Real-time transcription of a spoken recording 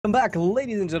Welcome back,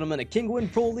 ladies and gentlemen, at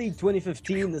Kinguin Pro League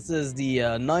 2015. This is the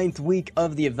 9th week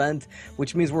of the event,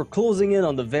 which means we're closing in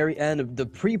on the very end of the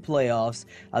pre-playoffs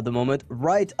at the moment.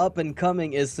 Right up and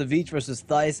coming is Savjz versus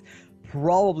Thijs.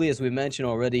 Probably, as we mentioned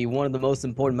already, one of the most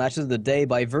important matches of the day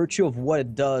by virtue of what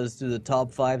it does to the top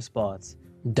 5 spots.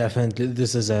 Definitely,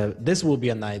 this will be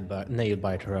a nail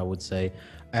biter, I would say,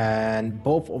 and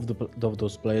both of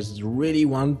those players really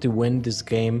want to win this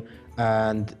game,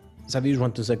 and Savjz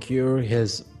want to secure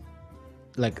his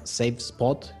safe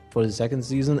spot for the second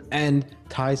season, and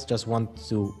Thijs just want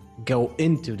to go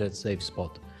into that safe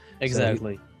spot.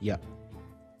 Exactly. So, yeah.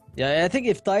 Yeah, I think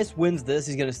if Thijs wins this,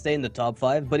 he's going to stay in the top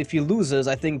 5, but if he loses,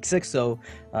 I think Sixo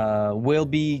will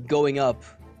be going up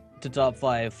to top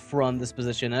 5 from this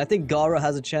position. And I think Gara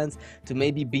has a chance to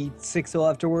maybe beat Sixo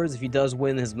afterwards if he does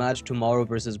win his match tomorrow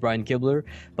versus Brian Kibler.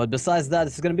 But besides that,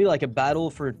 it's going to be like a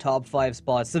battle for top 5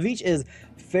 spots. Savjz is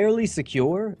fairly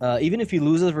secure. Even if he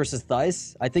loses versus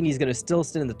Thijs, I think he's going to still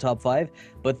stay in the top 5.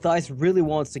 But Thijs really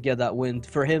wants to get that win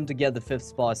for him to get the 5th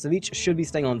spot. Savjz should be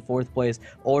staying on 4th place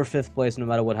or 5th place no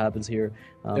matter what happens here.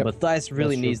 Yep, but Thijs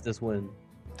really needs this win.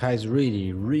 Thijs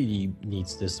really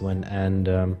needs this win,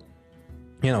 and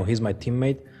you know, he's my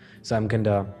teammate, so I'm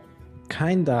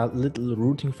kinda little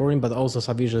rooting for him, but also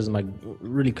Savjz is my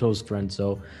really close friend,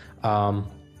 so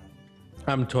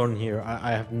I'm torn here.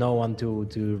 I have no one to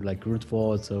root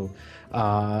for, so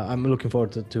I'm looking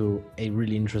forward to a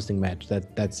really interesting match.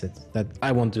 That's it. That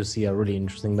I want to see a really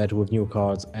interesting match with new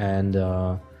cards and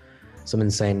some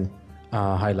insane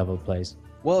high level plays.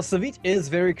 Well, Savjz is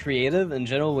very creative in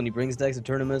general when he brings decks to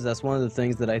tournaments. That's one of the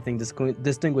things that I think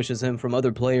distinguishes him from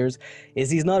other players, is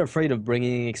he's not afraid of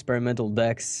bringing experimental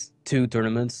decks to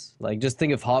tournaments. Like, just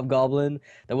think of Hobgoblin.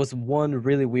 That was one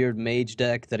really weird mage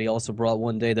deck that he also brought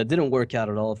one day that didn't work out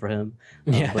at all for him.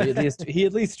 Yeah. But he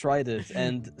at least tried it.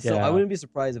 And so Yeah. I wouldn't be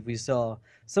surprised if we saw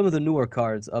some of the newer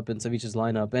cards up in Savjz's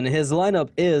lineup. And his lineup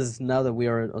is, now that we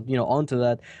are onto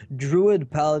that, Druid,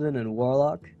 Paladin, and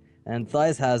Warlock. And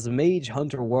Thijs has Mage,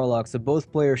 Hunter, Warlock, so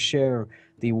both players share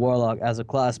the Warlock as a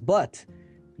class, but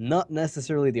not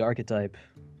necessarily the archetype.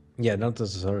 Yeah, not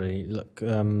necessarily. Look,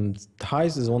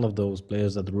 Thijs is one of those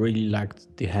players that really lacked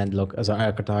the handlock as an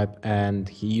archetype, and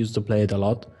he used to play it a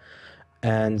lot.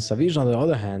 And Savjz, on the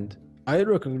other hand, I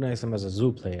recognize him as a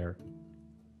zoo player.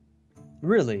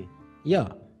 Really? Yeah.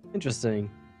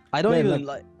 Interesting. I don't even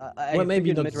like. Well,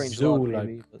 maybe not mid-range zoo, lock,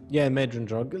 maybe, but... yeah,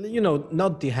 mid-range lock. You know,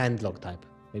 not the handlock type.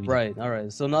 Maybe right. All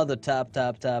right. So not the tap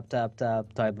type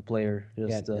of player.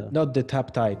 Just yeah, not the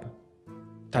tap type.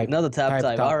 Not the tap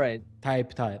type. All right.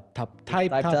 Type.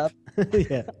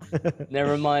 Yeah.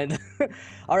 Never mind.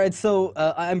 All right. So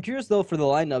I'm curious though for the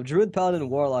lineup: Druid, Paladin,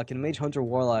 Warlock, and Mage, Hunter,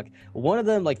 Warlock. One of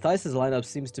them, like Thijs' lineup,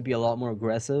 seems to be a lot more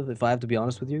aggressive. If I have to be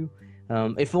honest with you,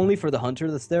 if only for the Hunter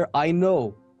that's there. I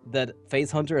know that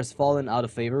Face Hunter has fallen out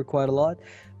of favor quite a lot,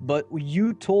 but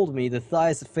you told me that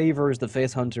Thijs favors the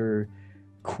Face Hunter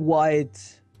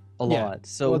quite a lot.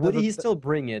 So well, would he still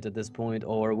bring it at this point,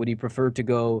 or would he prefer to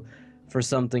go for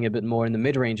something a bit more in the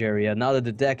mid-range area now that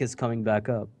the deck is coming back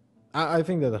up? I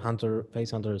think that the Face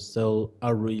Hunter is still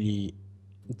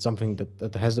something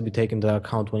that has to be taken into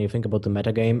account when you think about the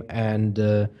metagame,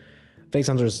 and Face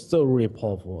Hunter is still really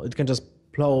powerful. It can just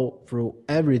plow through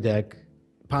every deck,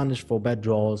 punish for bad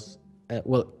draws.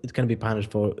 Well, it can be punished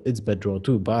for its bad draw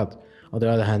too, but on the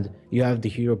other hand, you have the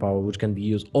hero power, which can be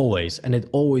used always, and it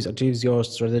always achieves your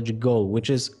strategic goal, which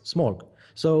is Smorg.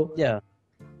 So yeah,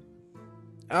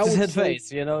 just hit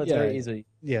face, it's very easy.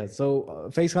 Yeah, so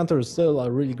Face Hunter is still a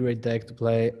really great deck to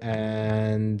play,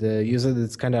 and you said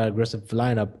it's kind of aggressive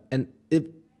lineup, and if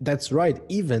that's right,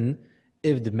 even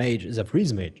if the mage is a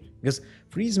freeze mage, because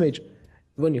freeze mage,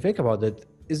 when you think about it,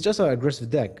 is just an aggressive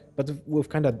deck, but with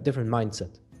kind of different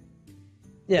mindset.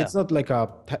 Yeah, it's not like a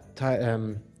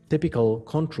typical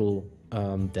control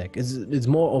deck. It's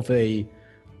more of a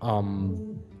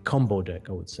combo deck,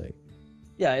 I would say.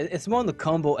 Yeah, it's more on the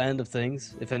combo end of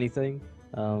things, if anything.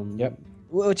 Yep.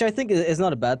 Which I think is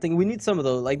not a bad thing. We need some of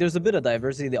those. Like, there's a bit of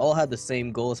diversity. They all have the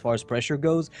same goal as far as pressure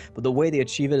goes, but the way they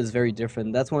achieve it is very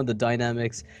different. That's one of the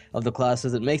dynamics of the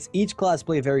classes. It makes each class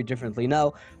play very differently.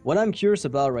 Now, what I'm curious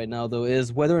about right now, though,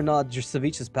 is whether or not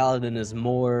Savjz's Paladin is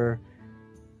more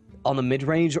on the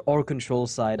mid-range or control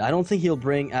side. I don't think he'll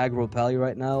bring aggro Pally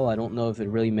right now. I don't know if it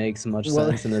really makes much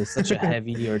sense in such a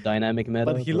heavy or dynamic meta.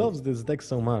 But he loves this deck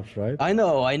so much, right? I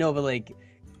know, but like,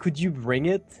 could you bring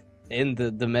it in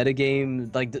the meta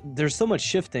game? Like, there's so much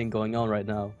shifting going on right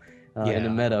now in the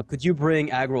meta. Could you bring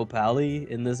aggro Pally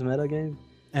in this meta game?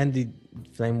 And the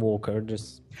Flamewalker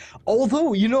just...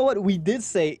 Although, you know what? We did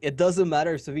say it doesn't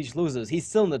matter if Savjz loses. He's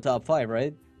still in the top 5,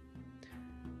 right?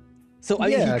 So I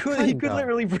mean, Yeah, he could kinda.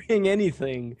 literally bring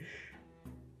anything.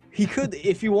 He could,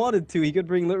 if he wanted to, he could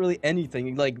bring literally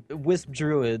anything, like Wisp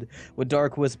Druid with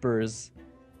Dark Whispers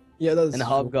Yeah, that's and a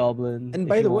true. Hobgoblin. And if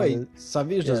by he the way, wanted.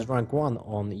 Savjz Yeah. is rank 1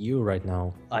 on EU right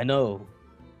now. I know.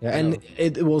 Yeah, I and know.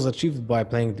 it was achieved by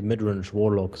playing the mid-range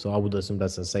Warlock, so I would assume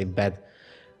that's a safe bet.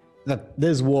 That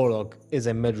this Warlock is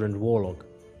a mid-range Warlock.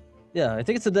 Yeah, I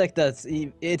think it's a deck that's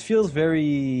it feels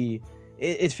very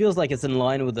it feels like it's in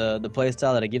line with the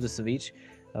playstyle that I give to Savjz.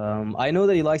 I know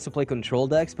that he likes to play control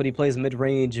decks, but he plays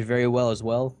mid-range very well as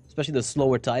well, especially the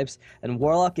slower types. And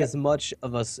Warlock is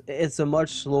it's a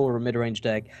much slower mid-range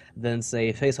deck than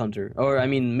say Face Hunter, or I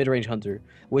mean mid-range Hunter,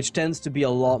 which tends to be a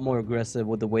lot more aggressive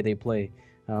with the way they play.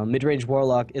 Mid-range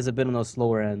Warlock is a bit on the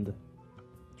slower end.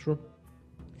 True.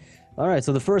 Alright,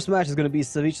 so the first match is going to be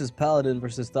Savjz's Paladin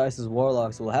versus ThijsNL's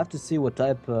Warlock, so we'll have to see what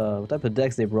type of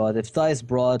decks they brought. If Thijs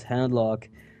brought Handlock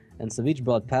and Savjz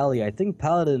brought Pally, I think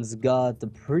Paladin's got a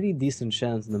pretty decent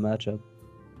chance in the matchup.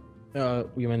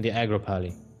 You mean the aggro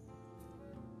Pally,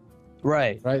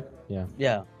 Right. right? Yeah.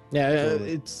 Yeah. Yeah,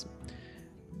 Totally. it's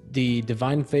the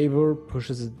Divine Favor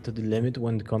pushes it to the limit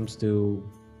when it comes to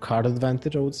card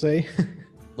advantage, I would say.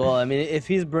 Well, I mean, if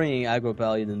he's bringing aggro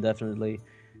Pally, then definitely.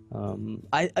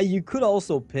 You could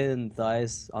also pin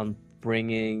Thijs on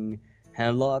bringing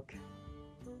Handlock,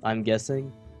 I'm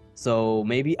guessing. So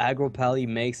maybe aggro Pally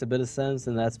makes a bit of sense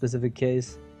in that specific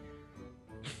case.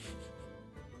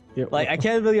 Yeah, Like, I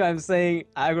can't believe I'm saying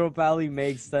aggro Pally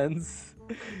makes sense.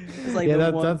 It's like yeah,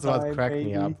 the that's one what time, cracked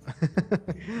me up.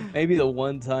 Maybe the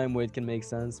one time where it can make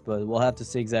sense, but we'll have to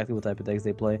see exactly what type of decks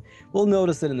they play. We'll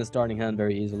notice it in the starting hand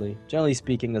very easily. Generally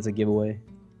speaking, that's a giveaway.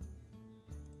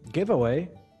 Giveaway.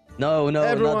 No,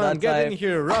 Everyone, not that get time. in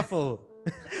here, Ruffle.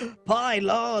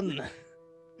 Pylon!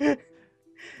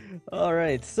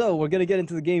 Alright, so we're gonna get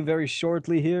into the game very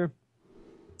shortly here.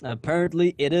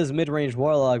 Apparently, it is mid-range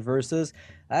Warlock versus...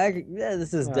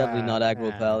 this is definitely not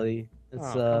aggro Pally. It's,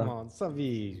 come on,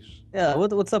 Savjz. Yeah,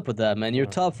 what's up with that, man? Your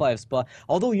top 5 spot.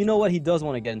 Although, you know what? He does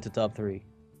want to get into top 3.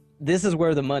 This is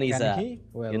where the money's Can at. he?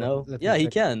 Well, you know? let me Yeah, he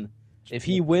check. can. If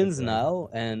he Let me wins check that. now,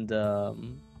 and...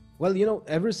 Well, you know,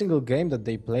 every single game that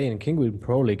they play in Kinguin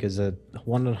Pro League is a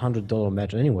 $100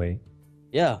 match anyway.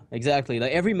 yeah, exactly.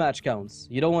 Like, every match counts.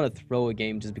 You don't want to throw a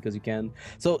game just because you can.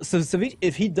 So Savjz,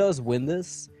 if he does win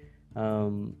this,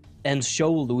 and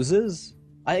Show loses...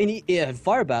 if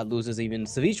Firebat loses even,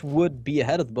 Savjz would be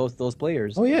ahead of both those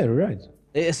players. Oh yeah, right.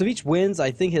 If Savjz wins, I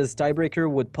think his tiebreaker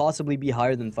would possibly be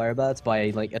higher than Firebat's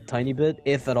by like a tiny bit,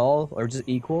 if at all, or just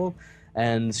equal.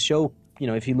 And Show,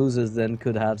 if he loses, then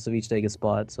could have Savjz take a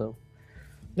spot. So,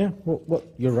 Yeah, well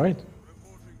you're right.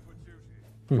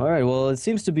 all right. Well, it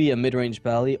seems to be a mid-range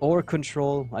Pally or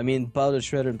Control. I mean, Paladin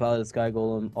Shredder and Paladin Sky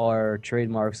Golem are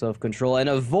trademarks of Control and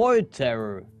Avoid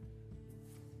Terror.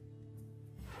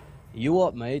 You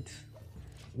up, mate?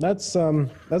 That's a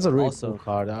really Also- cool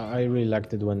card. I really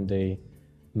liked it when they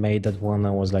made that one.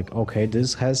 I was like, okay,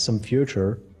 this has some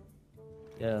future.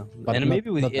 Yeah, But and not- maybe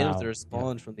with not the Imps now. that are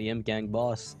spawned from the Imp Gang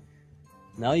boss.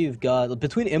 Now you've got,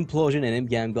 between Implosion and Imp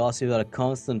Gang boss, you've got a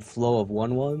constant flow of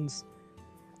 1/1s.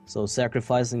 So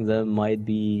sacrificing them might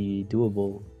be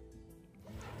doable.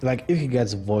 Like if he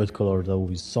gets Void Color, that would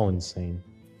be so insane.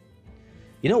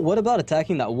 You know, what about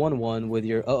attacking that 1/1 with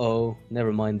your,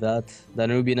 never mind that. That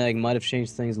Nubian Egg might have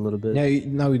changed things a little bit. Yeah,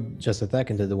 now you just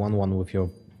attack into the 1/1 with your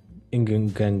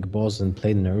Gang boss and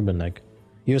play the Urban Egg.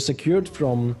 You're secured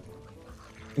from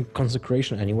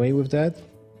Consecration anyway with that.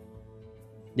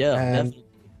 Yeah, And- definitely.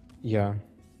 Yeah.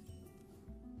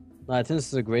 No, I think this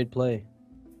is a great play.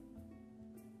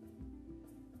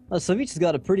 Savjz has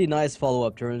got a pretty nice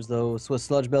follow-up turns, though. So with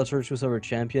Sludge Belcher, choose over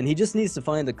Champion. He just needs to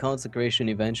find the Consecration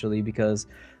eventually, because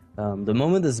the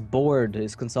moment this board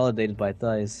is consolidated by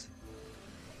Thijs...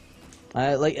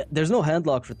 there's no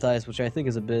handlock for Thijs, which I think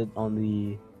is a bit on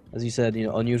the, as you said,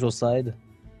 unusual side.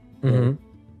 Mm-hmm.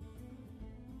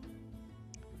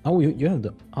 Oh, you have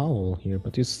the owl here,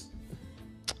 but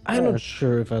I'm Yeah. not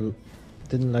sure if I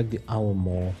didn't like the owl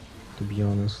more, to be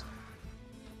honest.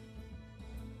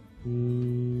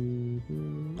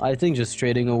 I think just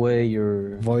trading away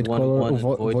your Void 1/1 Color, and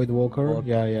Void Walker.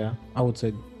 Walker. Yeah. I would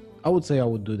say I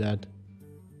would do that.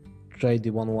 Trade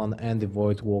the 1/1 and the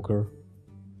Void Walker.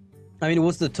 I mean,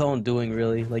 what's the tone doing,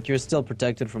 really? Like, you're still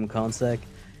protected from Consec,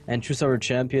 and True Sour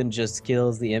Champion just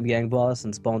kills the M-Gang boss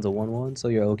and spawns a 1/1, so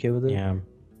you're okay with it? Yeah.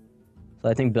 So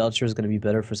I think Belcher is going to be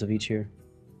better for Savjz here.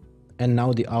 And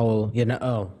now the owl.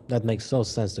 Yeah. That makes so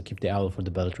sense to keep the owl for the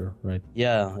Belcher, right?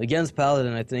 Yeah, against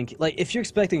Paladin, I think, like, if you're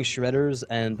expecting Shredders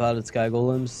and Paladin Sky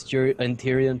Golems, and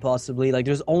Tyrion possibly, like,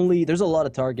 there's a lot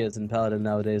of targets in Paladin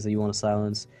nowadays that you want to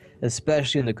silence,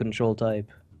 especially in the control type.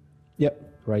 Yep,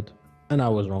 right. And I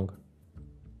was wrong.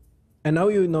 And now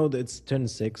you know that it's turn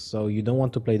 6, so you don't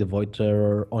want to play the Void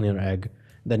Terror on your egg.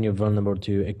 Then you're vulnerable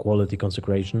to Equality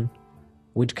Consecration,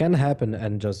 which can happen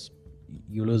and just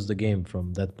you lose the game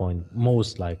from that point,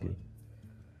 most likely.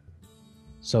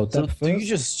 So So tap do you first.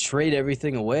 just trade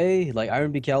everything away, like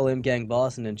Iron Becal, Gang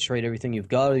Boss, and then trade everything you've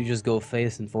got, or you just go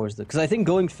face and force it? Because I think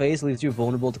going face leaves you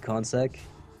vulnerable to Consec.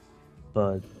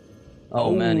 But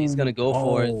oh man, he's gonna go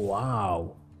for it.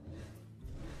 Wow.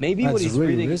 Maybe That's what he's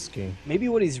really reading. risky. Maybe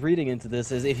what he's reading into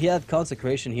this is if he had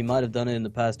Consecration, he might have done it in the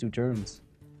past 2 turns.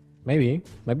 Maybe you're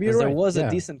Because right. there was yeah.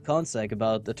 a decent Consec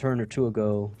about a turn or 2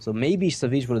 ago. So maybe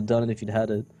Savjz would have done it if he'd had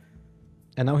it.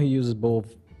 And now he uses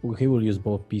both. He will use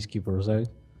both Peacekeepers, right?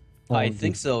 I On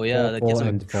think the so, yeah. That 4-4 gives him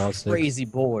and a 4-6. crazy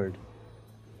board.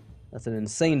 That's an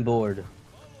insane board.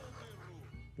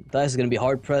 Dice is going to be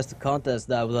hard pressed to contest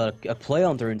that without a play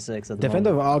on turn 6 at the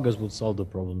Defender moment. of Argus would solve the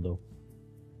problem, though.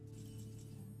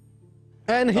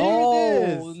 And here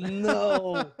Oh, it is!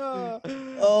 no!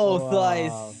 Oh, Wow.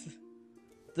 Thijs.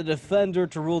 The defender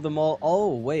to rule them all.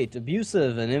 Oh, wait.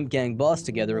 Abusive and Imp Gang Boss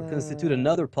together constitute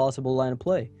another possible line of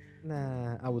play.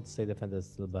 Nah, I would say Defender is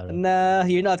still better. Nah,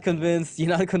 you're not convinced.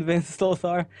 You're not convinced,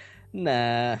 Lothar.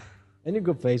 Nah. And you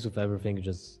go face with everything,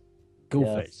 just go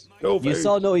Yeah. face. Go You face!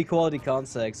 saw no equality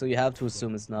consec, so you have to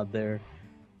assume it's not there.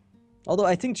 Although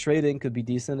I think trading could be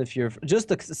decent if you're...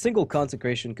 Just a single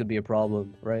consecration could be a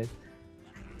problem, right?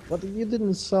 But you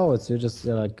didn't saw it, so you're just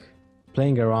like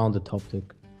playing around the top tick.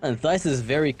 And Thijs is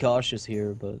very cautious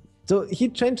here, but... So he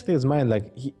changed his mind, like,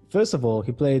 first of all,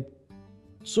 he played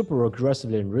super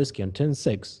aggressively and risky on turn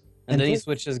 6. And then he turn-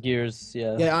 switches gears,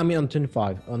 yeah. Yeah, I mean on turn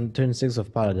 5, on turn 6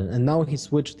 of Paladin. And now he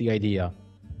switched the idea.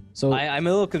 So I'm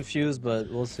a little confused, but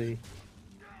we'll see.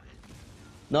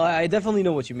 No, I definitely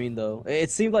know what you mean, though. It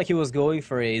seemed like he was going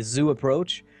for a zoo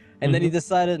approach, and then he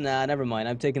decided, nah, never mind,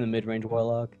 I'm taking the mid-range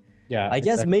Warlock. yeah, I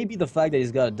guess maybe the fact that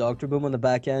he's got a Doctor Boom on the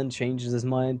back end changes his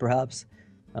mind, perhaps.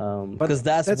 Because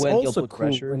that's when he'll also put cool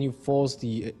pressure. when you force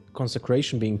the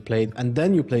consecration being played, and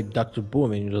then you play Dr.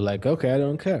 Boom, and you're like, okay, I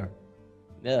don't care.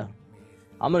 Yeah.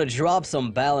 I'm gonna drop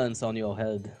some balance on your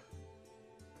head.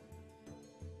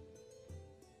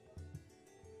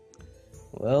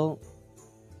 Well...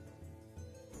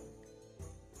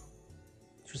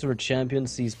 First champion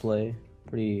sees play.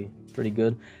 Pretty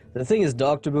good. The thing is,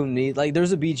 Dr. Boom needs... Like,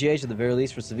 there's a BGH at the very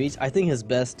least for Savjz. I think his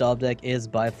best top deck is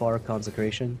by far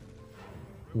Consecration.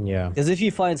 Yeah. Because if he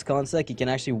finds Consec, he can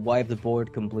actually wipe the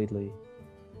board completely.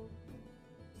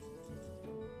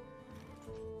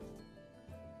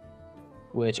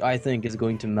 Which I think is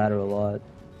going to matter a lot.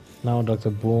 Now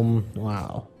Dr. Boom,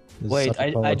 wow. This is Wait, such a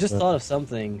I power just trip. thought of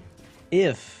something.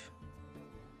 If...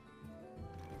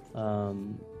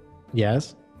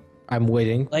 Yes, I'm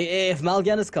waiting. Like, if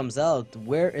Mal'Ganis comes out,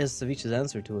 where is Savjz's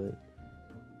answer to it?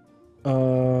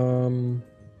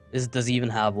 Does he even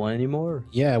have one anymore?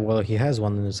 Yeah, well, he has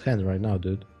one in his hand right now,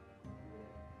 dude.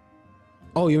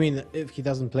 Oh, you mean if he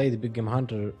doesn't play the Big Game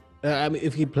Hunter? I mean,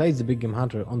 if he plays the Big Game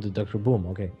Hunter on the Dr. Boom,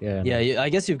 okay, yeah. Yeah, I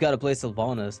guess you've got to play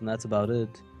Sylvanas, and that's about it.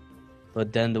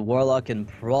 But then the Warlock can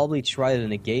probably try to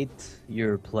negate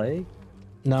your play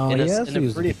No, in he has a to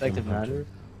use the pretty Big Game effective Hunter. manner.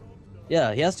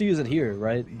 Yeah, he has to use it here,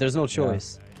 right? There's no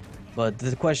choice. But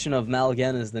the question of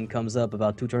Mal'Ganis then comes up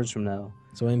about 2 turns from now.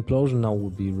 So Implosion now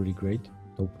would be really great.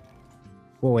 Nope.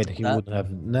 Well, wait, he would have.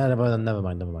 Never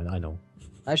mind. I know.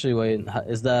 Actually, wait,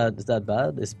 is that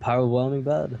bad? Is Power Overwhelming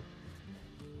bad?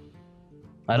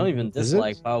 I don't even Is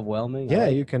dislike it? Power Overwhelming. Yeah,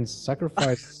 you can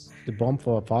sacrifice the bomb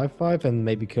for a 5/5 and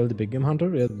maybe kill the Big Game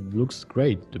Hunter. It looks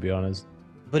great, to be honest.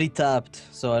 But he tapped,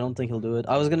 so I don't think he'll do it.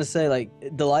 I was gonna say, like,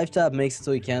 the life tap makes it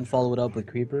so he can't follow it up with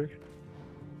Creeper.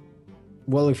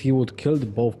 Well, if he would kill the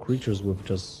both creatures with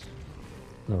just...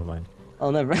 Never mind.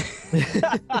 Oh, never.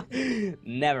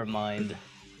 Never mind.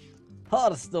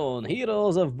 Hearthstone,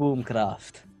 Heroes of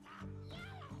Boomcraft.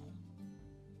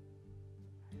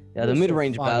 Yeah, the You're so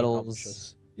mid-range funny, battles.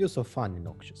 Noxious. You're so funny,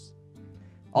 Noxious.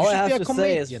 All I should be have a to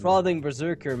say is comedian. frothing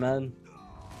Berserker, man.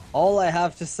 All I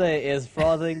have to say is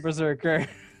frothing Berserker.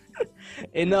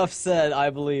 Enough said, I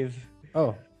believe.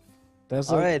 Oh. That's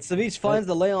All right, Savjz finds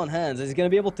the lay on hands. He's going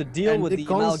to be able to deal And with the the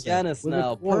concept, Mal'Ganis with the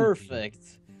now. quality. Perfect.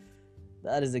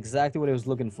 That is exactly what I was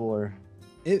looking for.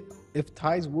 If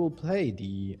Thijs will play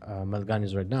the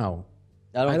Mal'Ganis right now,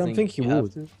 I don't think he you have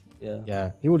would. to. Yeah.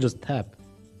 yeah, he will just tap.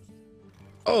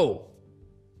 Oh!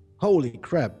 Holy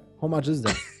crap. How much is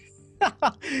that?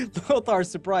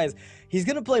 Lothar's surprised. He's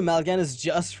gonna play Mal'Ganis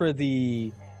just for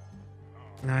the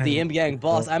Imp Gang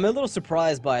boss. I'm a little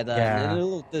surprised by that, Yeah. and a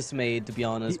little dismayed to be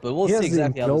honest. But we'll He has see the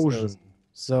exactly how this implosion. goes.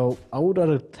 So I would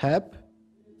rather tap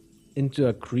into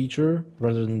a creature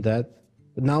rather than that.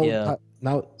 But now, Yeah.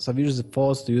 now Savjz is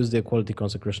forced to use the equality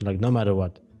consecration, like no matter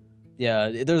what.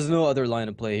 Yeah, there's no other line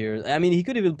of play here. I mean, he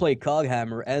could even play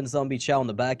Coghammer and Zombie Chow on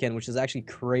the back end, which is actually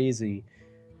crazy.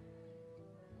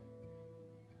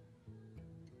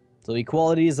 So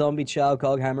equality, Zombie Chow,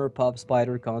 Coghammer, Pop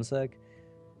Spider, Consec.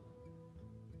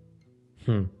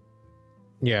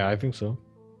 Yeah, I think so.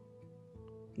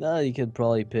 You could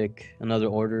probably pick another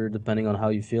order depending on how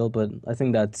you feel, but I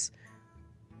think that's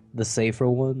the safer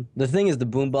one. The thing is, the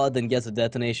Boombot then gets a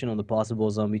detonation on the possible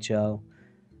Zombie Chow.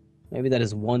 Maybe that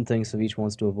is one thing Savjz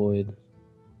wants to avoid.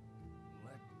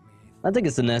 I think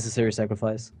it's a necessary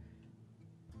sacrifice.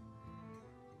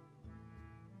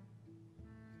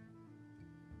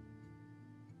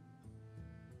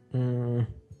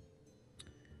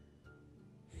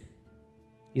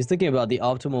 He's thinking about the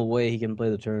optimal way he can play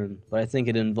the turn, but I think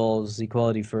it involves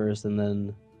equality first and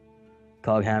then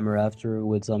Coghammer after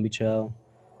with Zombie Chow.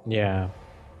 Yeah.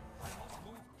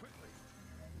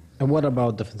 And what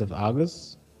about defensive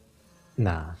Argus?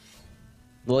 Nah.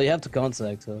 Well, you have to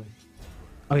Consec, so...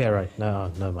 Oh yeah, right. No,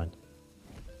 never mind.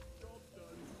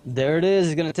 There it is,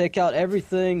 he's gonna take out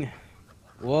everything.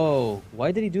 Whoa,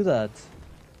 why did he do that?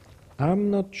 I'm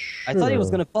not sure. I thought he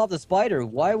was gonna pop the spider.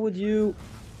 Why would you...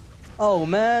 Oh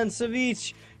man,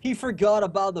 Savjz, he forgot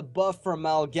about the buff from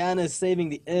Mal'Ganis saving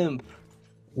the imp.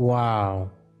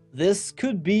 Wow. This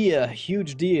could be a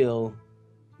huge deal.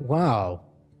 Wow.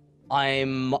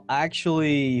 I'm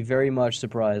actually very much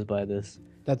surprised by this.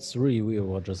 That's really weird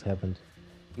what just happened.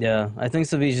 Yeah, I think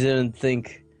Savjz didn't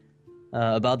think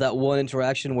about that one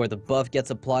interaction where the buff gets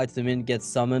applied to the minion, gets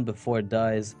summoned before it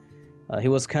dies. He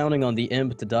was counting on the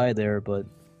imp to die there, but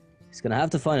he's gonna have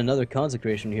to find another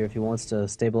consecration here if he wants to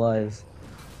stabilize.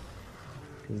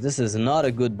 'Cause this is not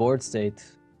a good board state.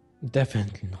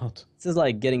 Definitely not. This is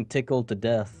like getting tickled to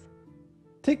death.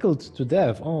 Tickled to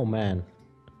death. Oh man.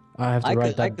 I have to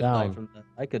write that down. Die from that.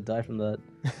 I could die from that.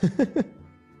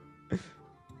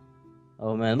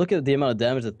 Oh man, look at the amount of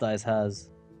damage that Thijs has.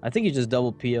 I think he just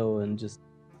double PO and just...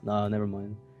 Nah, never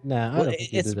mind. Nah, I Well, don't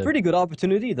think it's a pretty good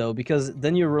opportunity though, because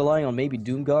then you're relying on maybe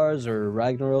Doomguards or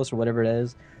Ragnaros or whatever it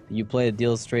is that you play that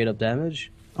deals straight up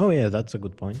damage. Oh yeah, that's a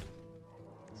good point.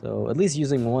 So at least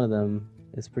using one of them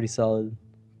is pretty solid.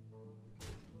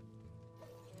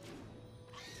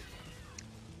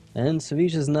 And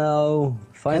Savjz is now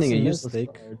finding a useless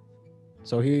mistake. card.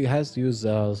 So he has to use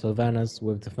Sylvanas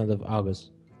with defensive Argus.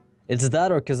 It's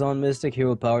that or Kazan Mystic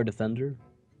Hero Power Defender.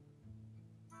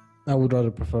 I would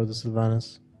rather prefer the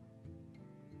Sylvanas.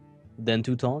 Then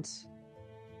 2 taunts.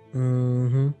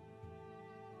 Mm-hmm.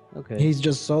 Okay. He's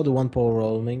just saw the one power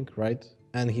roaming, right?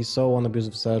 And he saw one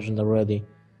abusive sergeant already.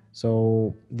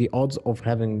 So the odds of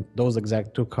having those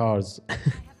exact 2 cards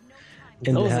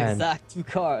in Those the hand, exact 2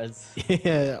 cards.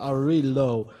 yeah, are really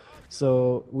low.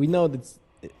 So we know that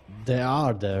they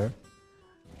are there.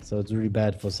 So it's really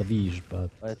bad for Savjz, but...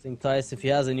 I think Thijs, if he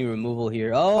has any removal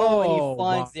here... Oh, and he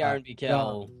finds wow. the Iron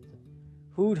BKL.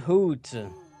 Hoot hoot.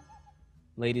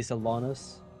 Lady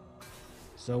Sylvanas.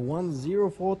 So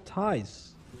 1-0 for Thijs.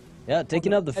 Yeah,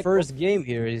 taking up the first game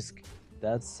here is...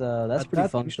 That's pretty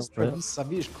functional for him.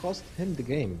 Savjz cost him the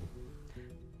game.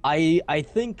 I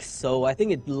think so. I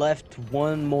think it left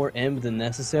one more imp than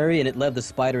necessary, and it left the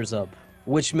spiders up,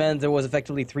 which meant there was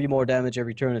effectively 3 more damage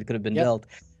every turn that could have been dealt.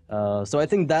 So I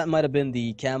think that might have been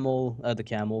the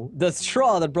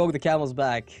straw that broke the camel's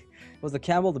back. It was the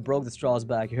camel that broke the straw's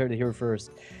back. You heard it here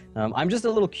first. I'm just a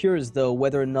little curious though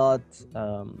whether or not,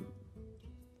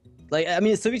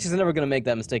 Savjz is never gonna make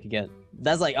that mistake again.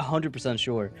 That's like 100%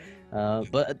 sure.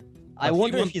 But I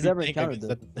wonder if he's ever encountered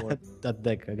this before. that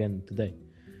deck again today.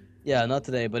 Yeah, not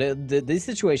today, but these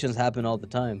situations happen all the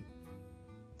time.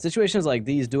 Situations like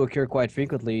these do occur quite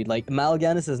frequently. Like,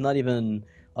 Mal'Ganis is not even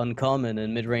uncommon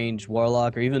in mid-range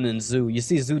Warlock or even in Zoo. You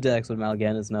see Zoo decks with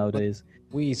Mal'Ganis nowadays.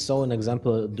 We saw an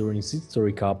example during Seed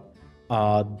Story Cup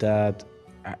that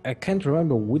I can't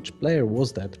remember which player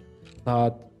was that,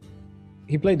 but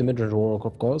he played the mid-range Warlock,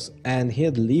 of course, and he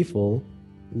had lethal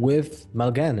with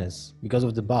Mal'Ganis because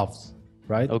of the buffs,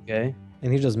 right? Okay.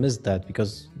 And he just missed that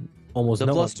because almost The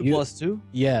no one... +2/+2?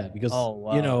 Yeah, because,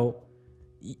 you know,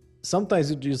 sometimes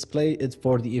you just play it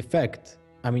for the effect.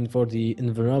 I mean, for the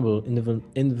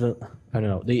the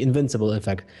invincible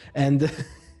effect. And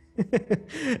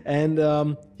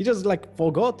and he just like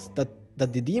forgot that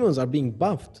the demons are being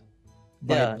buffed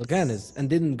by Mal'Ganis and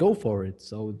didn't go for it.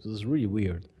 So it was really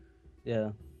weird.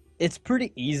 Yeah. It's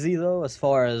pretty easy though, as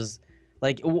far as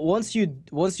like once you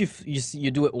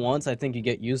do it once, I think you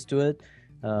get used to it.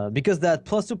 Because that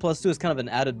 +2/+2 is kind of an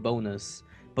added bonus.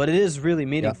 But it is really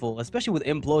meaningful, especially with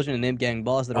Implosion and Imp Gang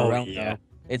boss that are around now.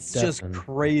 It's just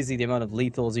crazy the amount of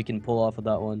lethals you can pull off of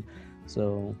that one.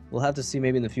 So we'll have to see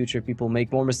maybe in the future if people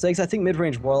make more mistakes. I think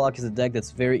mid-range Warlock is a deck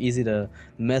that's very easy to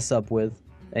mess up with.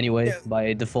 Anyway,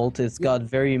 by default, it's got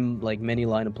very like many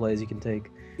line of plays you can take.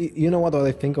 You know what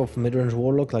I think of mid-range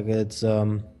Warlock? Like it's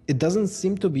it doesn't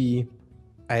seem to be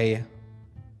a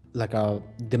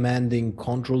demanding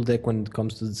control deck when it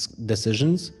comes to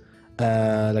decisions.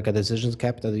 Like a decisions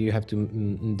cap that you have to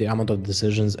the amount of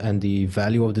decisions and the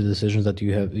value of the decisions that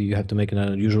you have to make in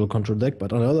a usual control deck.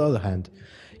 But on the other hand,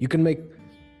 you can make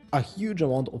a huge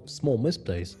amount of small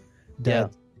misplays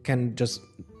that can just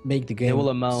make the game. It will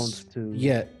amount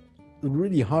to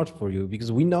really hard for you,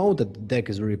 because we know that the deck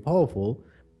is really powerful,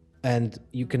 and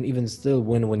you can even still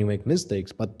win when you make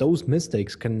mistakes. But those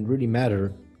mistakes can really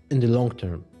matter in the long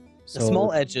term. So, the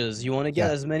small edges, you want to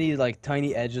get as many like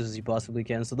tiny edges as you possibly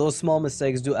can. So those small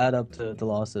mistakes do add up to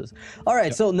losses. All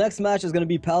right, so next match is going to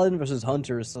be Paladin versus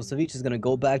Hunter. So Savjz is going to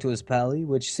go back to his Pally,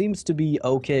 which seems to be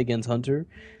okay against Hunter,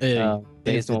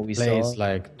 based on what we saw.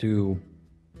 Like two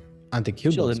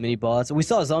anti-Q bots. Mini bots. We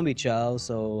saw Zombie Chow,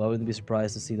 so I wouldn't be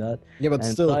surprised to see that. Yeah, but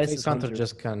and still, Face Hunter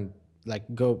just can like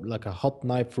go like a hot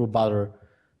knife through butter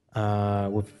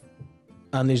with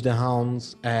Unleash the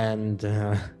Hounds and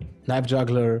Knife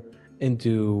Juggler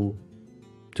into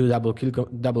two double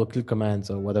kill commands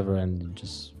or whatever, and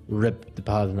just rip the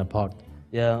Paladin apart.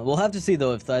 Yeah, we'll have to see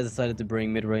though if Thijs decided to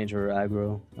bring mid-range or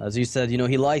aggro. As you said, you know,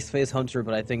 he likes Face Hunter,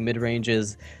 but I think mid-range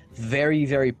is very,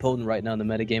 very potent right now in the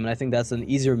metagame, and I think that's an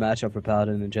easier matchup for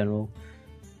Paladin in general.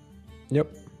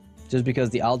 Yep. Just because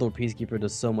the Aldor Peacekeeper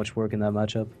does so much work in that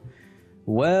matchup.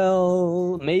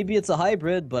 Well, maybe it's a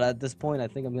hybrid, but at this point I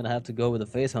think I'm going to have to go with a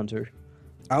Face Hunter.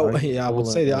 Oh, yeah, I would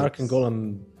say the Arcane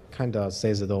Golem kind of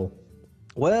says it all.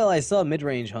 Well, I saw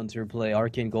mid-range Hunter play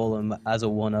Arcane Golem as a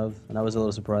one-of, and I was a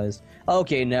little surprised.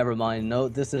 Okay, never mind. No,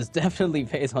 this is definitely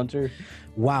Face Hunter.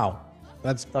 Wow.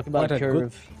 That's talk about a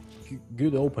curve.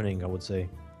 Good opening, I would say.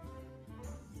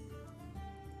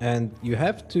 And you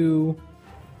have to...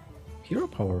 Hero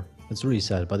Power. That's really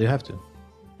sad, but you have to.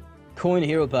 Coin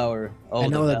Hero Power. Oh, I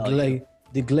know that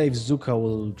the Glaive Zuka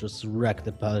will just wreck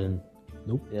the Paladin.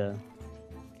 Nope. Yeah.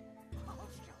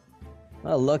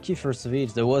 Well, lucky for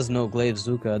Savjz, there was no Glaive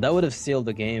Zuka. That would have sealed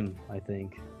the game, I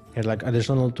think. Had like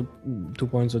additional two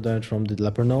points of damage from the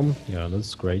Leper Gnome. Yeah,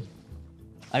 that's great.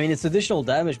 I mean, it's additional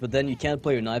damage, but then you can't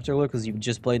play your Knife Juggler because you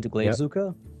just played the Glaive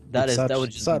Zuka. That would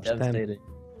just be devastating.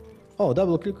 Oh,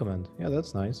 double kill command. Yeah,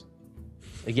 that's nice.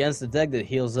 Against a deck that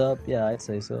heals up, yeah, I'd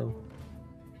say so.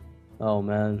 Oh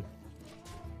man.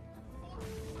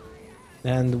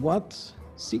 And what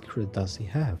secret does he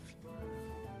have?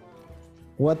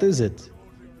 What is it?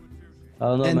 I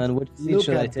don't know, man. Which seed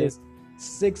should I take?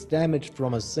 6 damage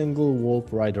from a single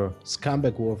Wolf Rider.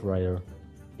 Scumbag Wolf Rider.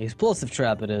 Explosive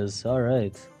Trap it is.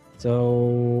 Alright.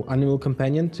 So, Animal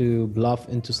Companion to bluff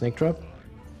into Snake Trap?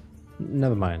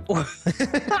 Never mind.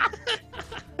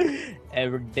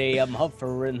 Every day I'm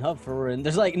huffering.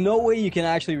 There's like no way you can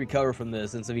actually recover from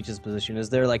this in Savjz's position. Is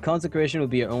there like Consecration would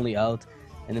be your only out,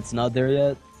 and it's not there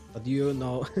yet? But you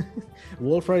know,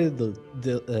 Wolf Rider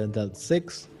dealt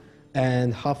 6,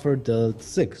 and Huffer dealt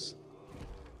 6.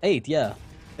 8, yeah.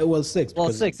 Well, 6.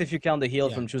 Well, 6 if you count the heal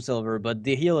from True Silver, but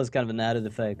the heal is kind of an added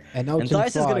effect. And now Thijs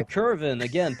is going to curve in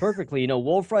again perfectly. You know,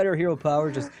 Wolf Rider Hero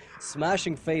Power just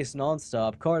smashing face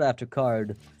non-stop, card after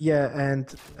card. Yeah, and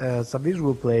Savjz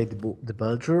will play the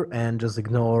Belcher and just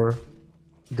ignore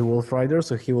the Wolf Rider,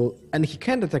 so he will... And he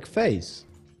can't attack face.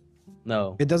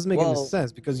 No. It doesn't make any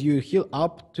sense, because you heal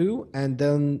up 2, and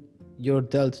then you're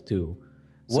dealt 2.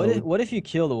 So... What if you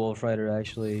kill the Wolf Rider,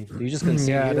 actually? You just concede?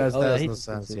 Yeah, that has no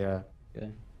sense, yeah. Okay.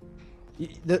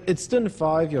 It's turn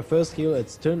 5, your first heal,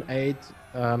 it's turn 8.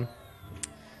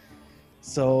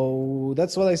 So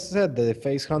that's what I said, the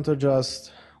Face Hunter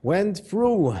just went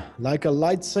through like a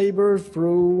lightsaber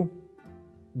through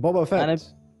Boba Fett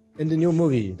in the new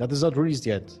movie that is not released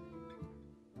yet.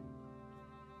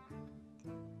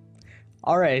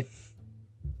 Alright.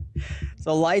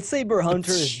 So Lightsaber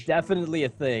Hunter is definitely a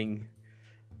thing.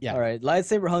 Yeah. All right,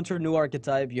 Lightsaber Hunter, new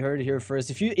archetype. You heard it here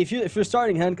first. If your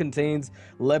starting hand contains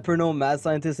Leper Gnome, Mad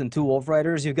Scientist, and 2 Wolf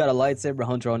Riders, you've got a Lightsaber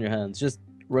Hunter on your hands. Just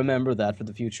remember that for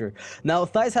the future. Now,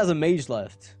 Thijs has a mage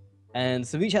left, and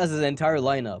Savjz has his entire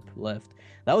lineup left.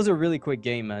 That was a really quick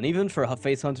game, man. Even for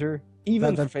Face Hunter,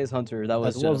 that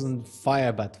wasn't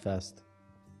Firebat fast.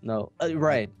 No,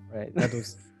 right. That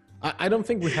was. I don't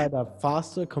think we had a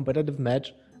faster competitive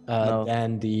match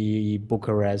than the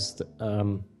Bucharest.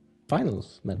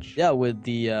 Finals match. Yeah, with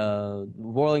the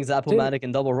Whirling Zapomatic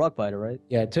and double Rockbiter, right?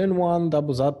 Yeah, turn 1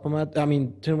 double Zapomatic. I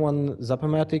mean, turn 1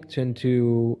 Zapomatic, turn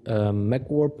 2 Mech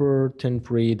Warper, turn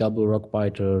 3 double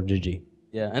Rockbiter, GG.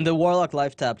 Yeah, and the Warlock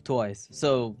life tapped twice,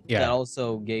 so Yeah. that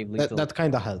also gave lethal. That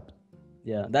kind of helped.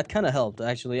 Yeah, that kind of helped,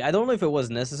 actually. I don't know if it was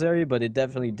necessary, but it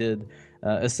definitely did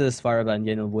assist Firebrand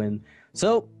getting a win.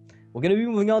 So, we're going to be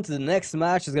moving on to the next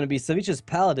match. It's going to be Savjz's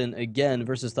Paladin again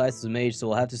versus ThijsNL's Mage, so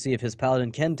we'll have to see if his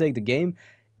Paladin can take the game.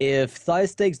 If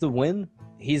Thijs takes the win,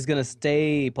 he's going to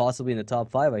stay possibly in the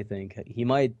top 5, I think. He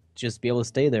might just be able to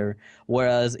stay there.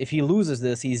 Whereas, if he loses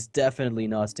this, he's definitely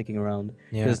not sticking around.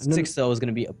 Yeah. Because 6-0 is going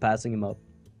to be passing him up.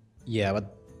 Yeah,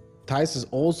 but Thijs is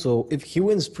also, if he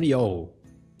wins 3-0,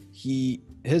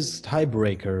 his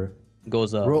tiebreaker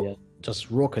Goes up, yeah. just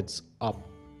rockets up,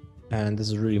 and this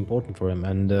is really important for him.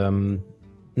 And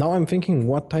now I'm thinking,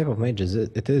 what type of mage is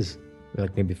it? It is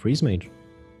like maybe freeze mage.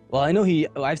 Well, I know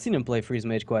I've seen him play freeze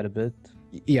mage quite a bit.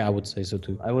 Yeah, I would say so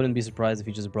too. I wouldn't be surprised if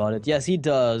he just brought it. Yes, he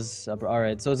does. All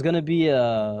right, so it's gonna be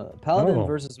Paladin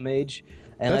versus Mage,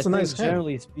 and That's I a think nice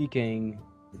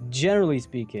generally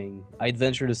speaking, I'd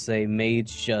venture to say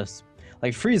Mage just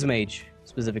like freeze Mage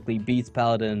specifically beats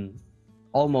Paladin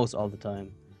almost all the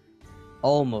time.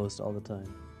 Almost all the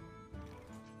time.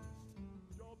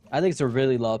 I think it's a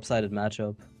really lopsided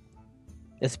matchup,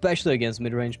 especially against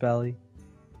mid-range Pally.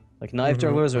 Like knife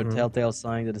jugglers are a telltale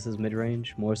sign that this is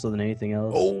mid-range more so than anything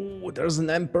else. Oh, there's an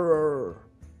Emperor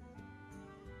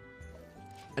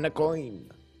and a coin.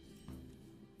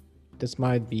 This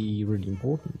might be really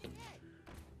important.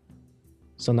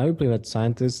 So now you play Mad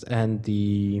Scientist, and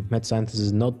the Mad Scientist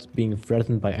is not being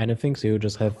threatened by anything, so you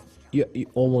just have you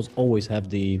almost always have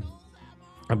the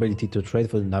ability to trade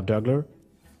for the knife juggler.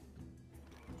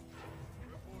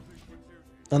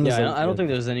 Yeah, I don't think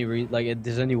there's any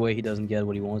there's any way he doesn't get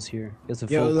what he wants here. It's a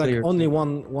full clear. Only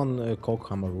one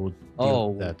Cockhammer would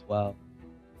deal that. Wow.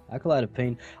 Acolyte of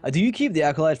Pain. Do you keep the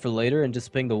Acolyte for later and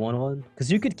just ping the 1-1? Because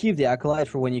you could keep the Acolyte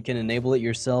for when you can enable it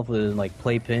yourself with like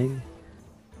play ping,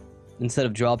 instead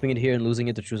of dropping it here and losing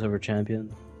it to True Silver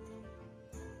Champion.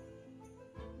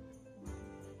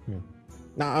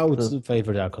 No, I would still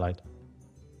favor the Acolyte.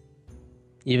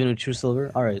 Even with True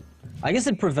Silver? Alright. I guess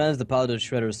it prevents the Paladin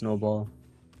Shredder Snowball.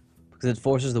 Because it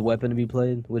forces the weapon to be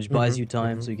played, which buys you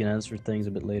time so you can answer things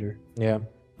a bit later. Yeah.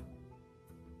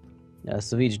 Yeah,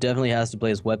 Savjz definitely has to play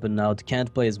his weapon now.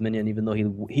 Can't play his minion, even though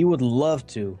he would love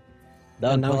to.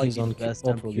 That would probably be the best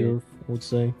tempo game. I would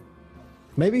say.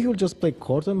 Maybe he'll just play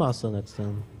Quartermaster next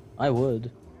time. I would.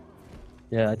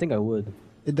 Yeah, I think I would.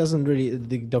 It doesn't really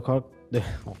the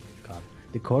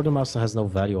Quartermaster has no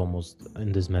value almost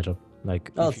in this matchup.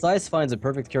 Like Thijs finds a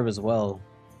perfect curve as well.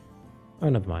 Oh,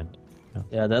 never mind.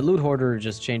 Yeah, that Loot Hoarder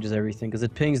just changes everything because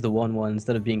it pings the 1-1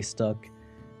 instead of being stuck.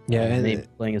 Yeah, and maybe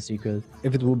playing a secret.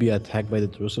 If it will be attacked by the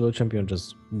True Silver Champion,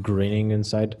 just grinning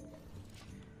inside.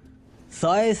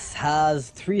 Thijs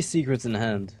has 3 secrets in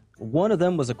hand. One of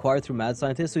them was acquired through Mad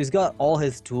Scientist, so he's got all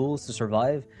his tools to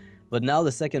survive. But now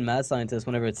the second Mad Scientist,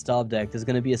 whenever it's top decked, is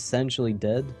going to be essentially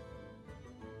dead.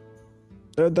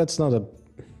 That's not a...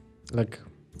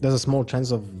 there's a small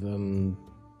chance of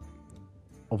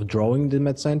drawing the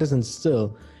Mad Scientist, and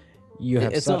still you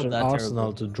have such an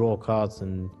arsenal to draw cards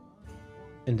in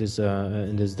this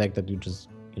deck that you just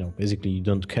basically you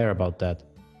don't care about that.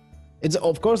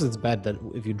 Of course it's bad that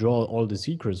if you draw all the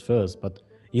secrets first, but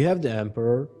you have the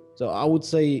Emperor, so I would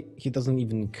say he doesn't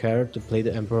even care to play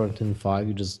the Emperor on turn 5.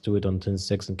 You just do it on turn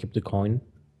 6 and keep the coin.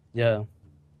 Yeah.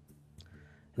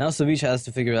 Now Savjz has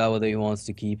to figure out whether he wants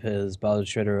to keep his Paladin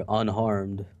Shredder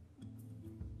unharmed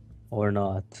or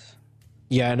not.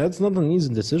 Yeah, that's not an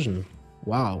easy decision.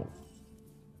 Wow.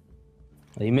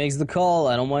 He makes the call.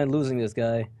 I don't mind losing this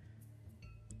guy.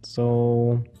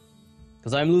 So...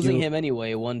 Because I'm losing him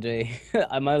anyway one day.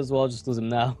 I might as well just lose him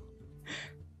now.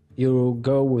 You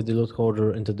go with the Loot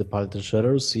Hoarder into the Paladin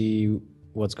Shredder, see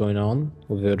what's going on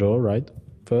with your draw, right?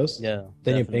 First. Yeah.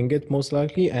 Then you ping it, most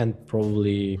likely, and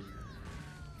probably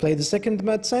play the second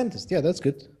Mad Scientist. Yeah, that's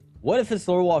good. What if it's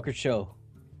Lore Walker Cho?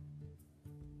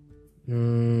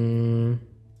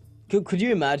 Could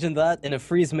you imagine that in a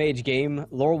freeze mage game,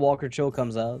 Lore Walker Cho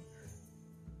comes out?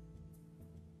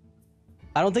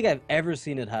 I don't think I've ever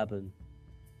seen it happen.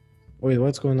 Wait,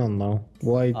 what's going on now?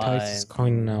 Why Thijs is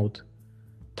coining out?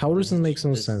 Taurison makes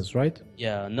no sense, right?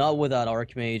 Yeah, not without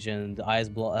Archmage and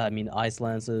Ice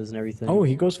Lances and everything. Oh,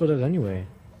 he goes for that anyway.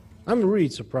 I'm really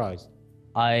surprised.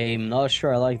 I'm not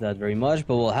sure I like that very much,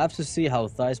 but we'll have to see how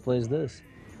Thijs plays this.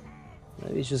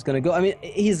 Maybe he's just gonna go. I mean,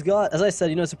 he's got, as I said,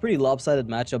 it's a pretty lopsided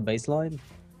matchup baseline.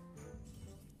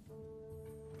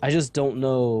 I just don't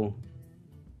know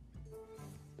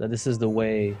that this is the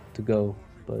way to go,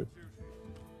 but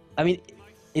I mean,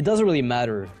 it doesn't really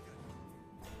matter.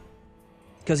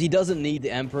 because he doesn't need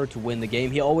the Emperor to win the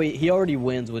game. He already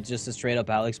wins with just a straight up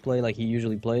Alex play like he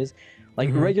usually plays. Like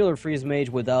regular freeze mage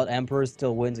without Emperor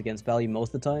still wins against Pally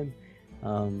most of the time.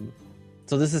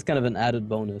 So this is kind of an added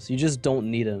bonus. You just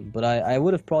don't need him, but I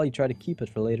would have probably tried to keep it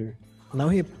for later. Now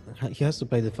he has to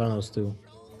play the Thanos too.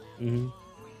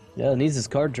 Yeah, needs his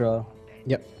card draw.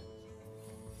 Yep.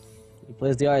 He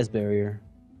plays the Ice Barrier.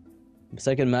 The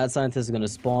second Mad Scientist is going to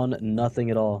spawn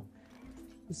nothing at all.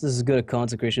 This is as good a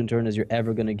Consecration turn as you're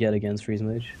ever going to get against Freeze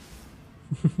Mage.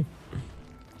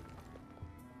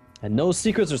 And no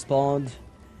secrets are spawned.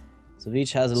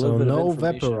 Savjz has a little bit of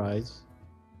information. No Vaporize.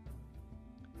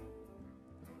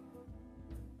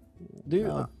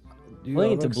 Do you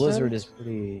playing to Blizzard is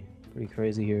pretty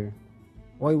crazy here.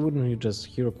 Why wouldn't you just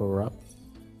hero power up?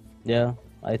 Yeah,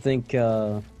 I think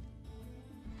he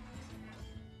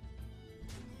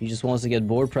just wants to get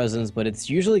board presence, but it's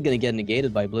usually going to get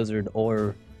negated by Blizzard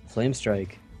or Flame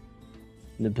Strike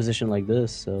in a position like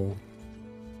this, so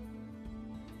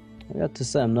I got to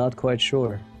say I'm not quite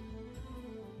sure.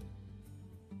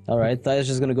 Alright, Thijs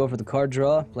just going to go for the card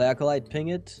draw, play Acolyte, ping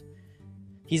it.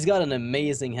 He's got an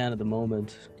amazing hand at the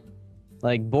moment.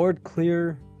 Like, board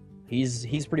clear,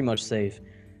 he's pretty much safe.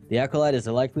 The Acolyte is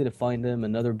likely to find him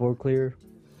another board clear.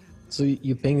 So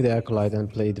you ping the Acolyte and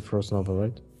play the Frost Nova,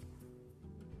 right?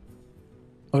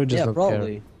 Or you just don't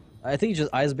probably. care? I think just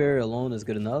Ice Barrier alone is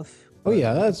good enough. Oh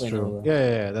yeah, that's true.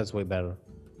 Yeah, that's way better.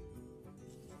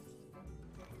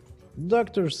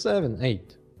 Doctor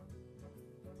 7-8.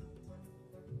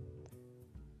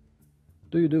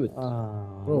 Do you do it?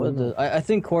 I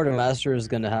think Quartermaster is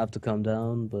gonna have to come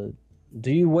down, but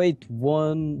do you wait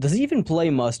one? Does he even play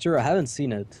Muster? I haven't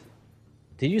seen it.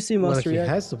 Did you see Muster yet? He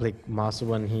has to play Master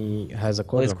when he has a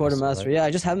Quartermaster. Right? Yeah,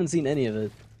 I just haven't seen any of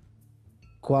it.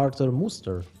 Quarter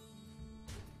Muster.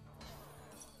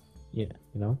 Yeah,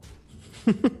 you know.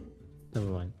 Never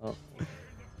mind. Oh.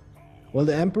 Well,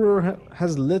 the Emperor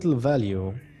has little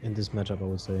value in this matchup, I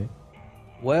would say.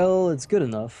 Well, it's good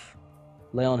enough.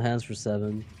 Lay on hands for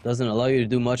 7. Doesn't allow you to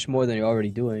do much more than you're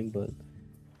already doing, but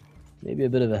maybe a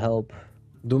bit of a help.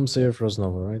 Doomsayer Frost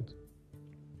Nova, right?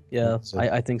 Yeah,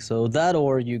 I think so. That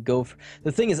or you go for...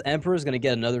 The thing is, Emperor is going to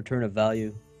get another turn of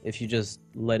value if you just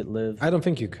let it live. I don't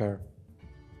think you care.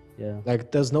 Yeah.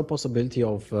 Like, there's no possibility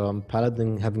of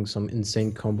Paladin having some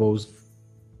insane combos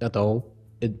at all.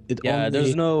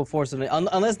 There's no force of it.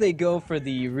 Unless they go for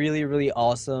the really, really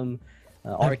awesome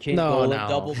Arcane Golem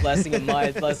double blessing of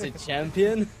my blessed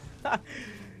champion.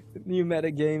 New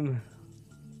meta game.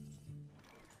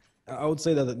 I would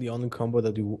say that the only combo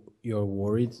that you're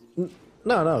worried...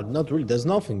 No, not really. There's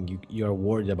nothing you're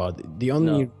worried about. The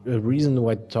only reason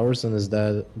why Taurus is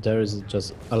that there is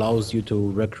just allows you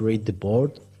to recreate the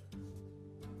board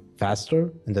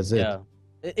faster, and that's it. Yeah,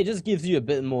 it just gives you a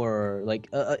bit more, like,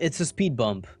 it's a speed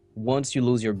bump once you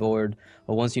lose your board,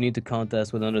 or once you need to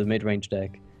contest with another mid-range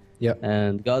deck. Yeah.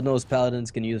 And God knows Paladins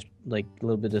can use, like, a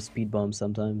little bit of speed bump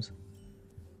sometimes.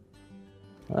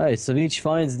 Alright, Savjz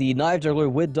finds the Knife Juggler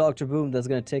with Dr. Boom. That's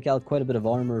going to take out quite a bit of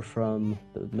armor from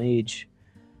the mage.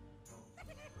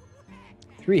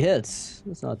 3 hits.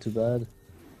 That's not too bad.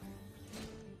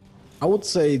 I would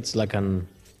say it's like an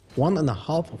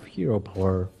 1.5 of hero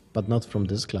power, but not from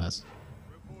this class.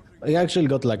 I actually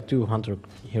got like 2 hunter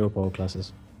hero power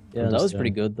classes. Yeah, that was pretty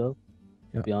good though.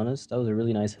 To be honest, that was a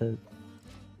really nice hit.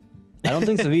 I don't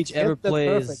think Savjz ever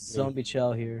plays Zombie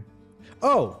Chow here.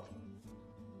 Oh!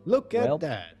 Look at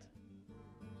that.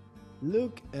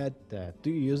 Look at that. Do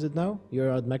you use it now?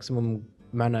 You're at maximum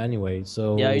mana anyway,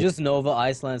 so... Yeah, you just Nova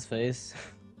Iceland's face.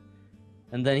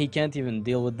 And then he can't even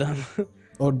deal with them.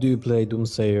 Or do you play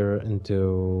Doomsayer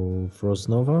into Frost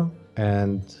Nova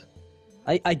and...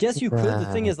 I guess you could. The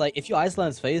thing is, like, if you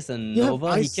Iceland's face and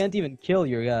Nova, he can't even kill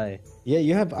your guy. Yeah,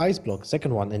 you have Ice Block,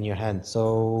 second one in your hand,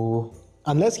 so...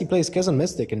 Unless he plays Chasm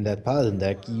Mystic in that Paladin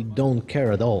deck, you don't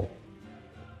care at all.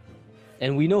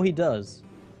 And we know he does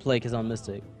play Chasm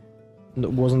Mystic.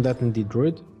 Wasn't that in the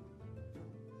Druid?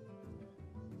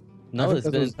 No, it's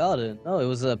been in Paladin. No, it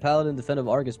was a Paladin Defensive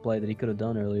Argus play that he could have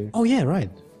done earlier. Oh, yeah, right.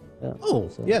 Yeah,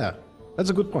 yeah. That's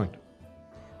a good point.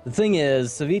 The thing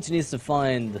is, Savjz needs to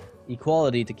find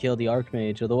equality to kill the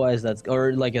Archmage, otherwise that's...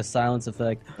 Or, like, a silence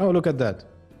effect. Oh, look at that.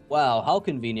 Wow, how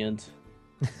convenient.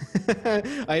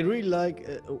 I really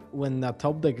like when that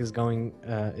top deck is coming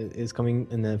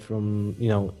in from, you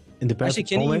know, in the past. Actually,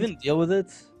 can he even deal with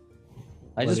it?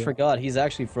 I just forgot. He's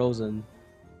actually frozen.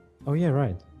 Oh, yeah,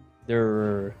 right.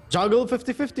 They're... Juggle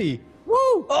 50-50! Woo!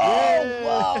 Oh, yeah!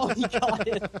 Wow! He got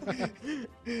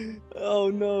it! Oh,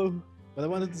 no. But I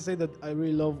wanted to say that I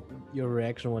really love your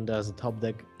reaction when there's a top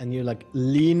deck and you like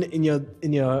lean in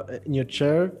your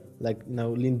chair like,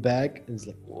 lean back, and it's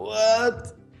like,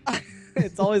 what?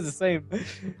 It's always the same.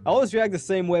 I always react the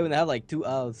same way when they have like 2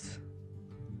 outs.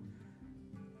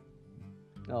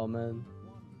 Oh man.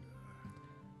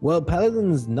 Well,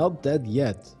 Paladin is not dead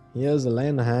yet. He has a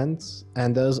lane hand,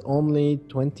 and there's only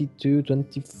 22,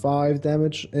 25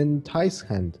 damage in Ty's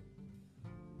hand.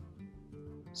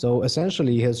 So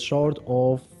essentially, he has short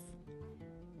of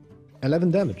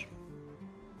 11 damage.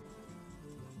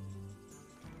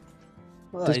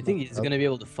 Well, I think he's going to be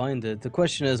able to find it. The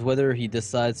question is whether he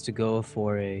decides to go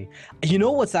for a... You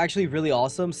know what's actually really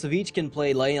awesome? Savjz can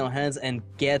play Lay on Hands and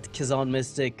get Kazan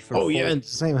Mystic for Oh, yeah,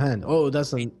 it's the same hand. Oh,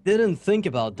 that's I didn't think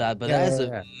about that, but Yeah, that's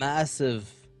yeah, a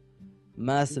massive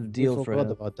deal for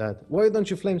him. about that. Why don't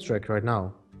you Flame Strike right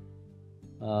now?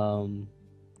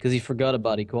 Because he forgot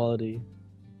about equality.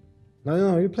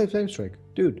 No, you play Flame Strike.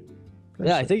 Dude.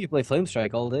 Yeah, I think you play Flame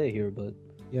Strike all day here, but...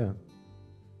 Yeah.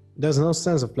 There's no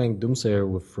sense of playing Doomsayer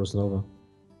with Frost Nova.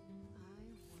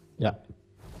 Yeah.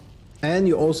 And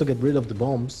you also get rid of the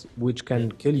bombs, which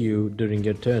can kill you during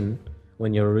your turn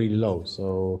when you're really low,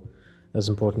 so that's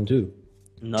important too.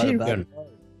 Not a bad draw.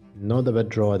 Not a bad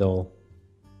draw at all.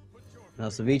 Now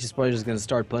Savjz is probably just going to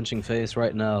start punching face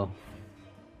right now.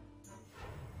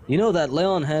 You know that Lay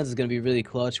on Hands is going to be really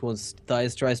clutch once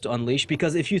Thijs tries to unleash,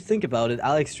 because if you think about it,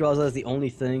 Alexstrasza is the only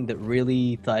thing that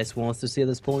really Thijs wants to see at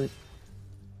this point.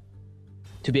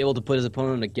 To be able to put his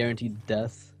opponent on a guaranteed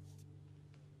death.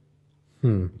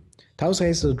 Taos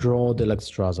has to draw the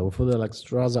Alexstrasza. Without the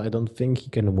Alexstrasza, I don't think he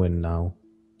can win now.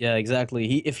 Yeah,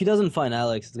 exactly. If he doesn't find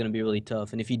Alex, it's going to be really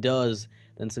tough. And if he does,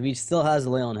 then Savjz still has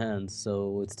a Lay on Hands.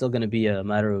 So it's still going to be a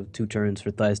matter of 2 turns for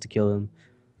Thijs to kill him.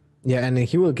 Yeah, and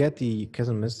he will get the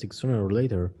Chasm Mystic sooner or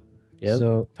later. Yeah.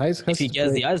 So Thijs has if he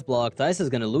gets the Ice Block, Thijs is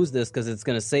going to lose this because it's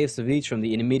going to save Savjz from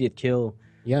the immediate kill.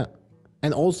 Yeah.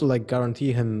 And also, like,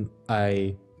 guarantee him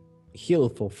a heal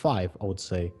for 5, I would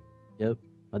say. Yep,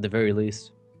 at the very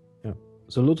least. Yeah.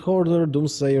 So Loot Hoarder,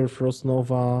 Doomsayer, Frost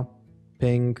Nova,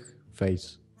 Pink,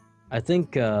 Face. I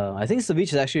think Savjz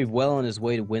is actually well on his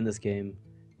way to win this game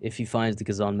if he finds the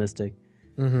Kazan Mystic.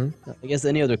 I guess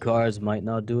any other cards might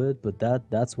not do it, but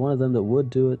that's one of them that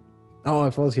would do it. Oh, I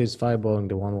thought he was fireballing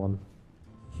the 1/1.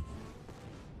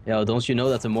 Yeah, don't you know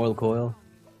that's a Mortal Coil?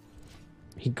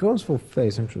 He goes for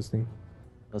Face, interesting.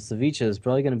 Well, Savjz is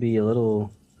probably going to be a little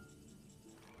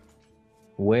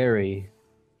wary.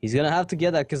 He's going to have to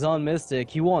get that Kazan Mystic.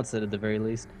 He wants it at the very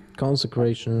least.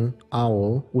 Consecration,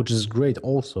 Owl, which is great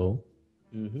also.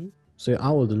 So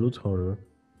Owl the Loot Hoarder.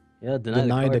 Yeah,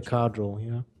 deny the card draw,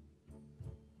 yeah.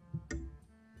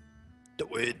 Do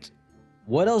it!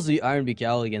 What else do you Iron Beak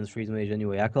Owl against Freeze Mage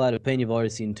anyway? Acolyte of Pain you've already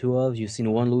seen 2 of. You've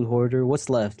seen 1 Loot Hoarder. What's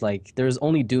left? Like, there's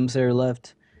only Doomsayer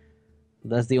left.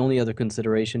 That's the only other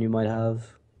consideration you might have.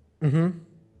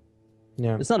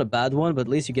 Yeah. It's not a bad one, but at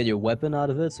least you get your weapon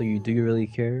out of it, so do you really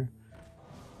care?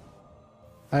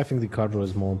 I think the card draw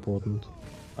is more important.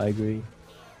 I agree.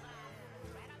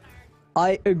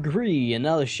 I agree, and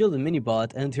now the Shield and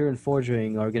Minibot and Tyrion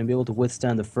Forging are going to be able to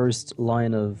withstand the first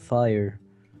line of fire.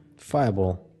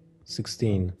 Fireball,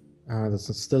 16.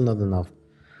 That's still not enough.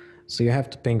 So you have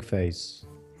to Pink Face.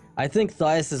 I think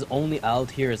Thijs' only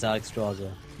out here is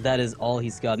Alexstrasza. That is all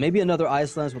he's got. Maybe another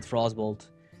Ice Lance with Frostbolt.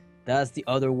 That's the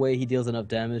other way he deals enough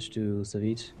damage to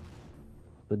Savjz.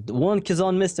 But the 1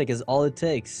 Kazan Mystic is all it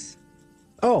takes.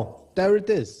 Oh, there it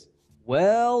is.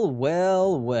 Well.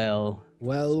 Well,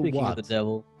 Speaking what? of the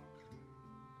devil.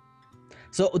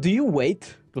 So, do you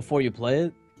wait before you play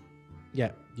it? Yeah,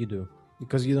 you do.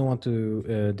 Because you don't want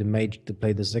to the mage to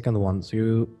play the second one.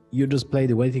 So you just play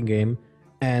the waiting game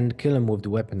and kill him with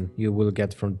the weapon you will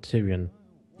get from Tyrion.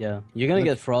 Yeah, you're gonna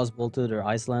get Frostbolted or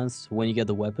Ice Lance when you get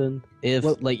the weapon,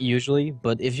 usually.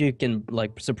 But if you can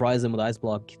surprise them with Ice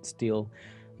Block Steel,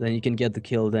 then you can get the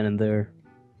kill then and there.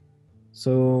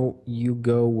 So you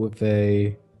go with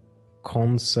a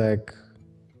Consec,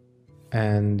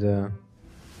 and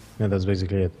yeah, that's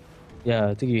basically it. Yeah,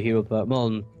 I think you hero power.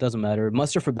 Well, doesn't matter.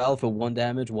 Muster for battle for 1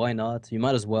 damage. Why not? You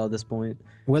might as well at this point.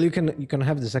 Well, you can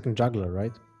have the second juggler,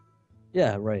 right?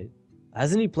 Yeah, right.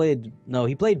 Hasn't he played... No,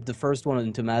 he played the first one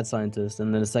into Mad Scientist,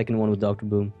 and then the second one with Dr.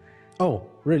 Boom. Oh,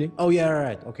 really? Oh, yeah,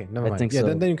 right. Okay, never mind. think Yeah,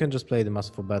 so. then you can just play the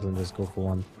Master for Battle and just go for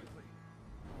 1.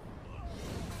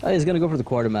 Oh, he's gonna go for the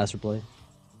Quartermaster play.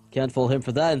 Can't fault him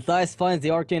for that, and Thijs finds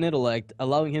the Arcane Intellect,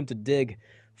 allowing him to dig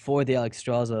for the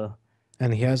Alexstrasza.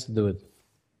 And he has to do it.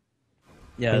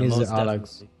 Yeah, He's most the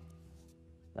Alex. definitely.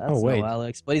 That's wait. no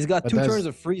Alex. But he's got 2 turns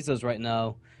of freezes right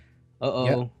now. Uh-oh.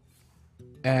 Yeah.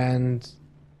 And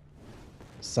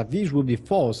Savjz will be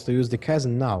forced to use the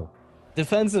Chasm now.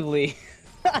 Defensively.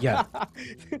 Yeah.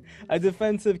 A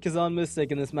defensive Kazan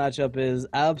Mystic in this matchup is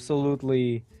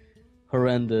absolutely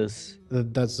horrendous.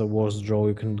 That's the worst draw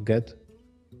you can get.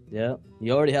 Yeah,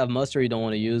 you already have muster you don't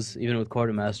want to use, even with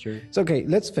quartermaster. It's okay.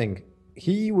 Let's think.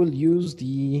 He will use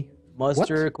the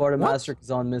Muster, what? quartermaster,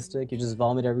 Kazan Mystic. You just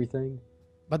vomit everything.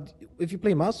 But if you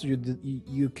play master,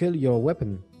 you kill your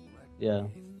weapon. Yeah.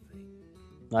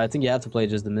 I think you have to play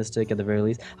just the Mystic at the very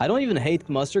least. I don't even hate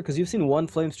Muster because you've seen one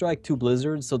Flame Strike, 2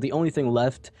 Blizzards, so the only thing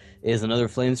left is another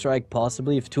Flame Strike,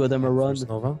 possibly if 2 of them are run.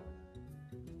 Nova.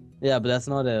 Yeah, but that's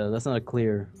not a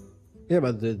clear. Yeah,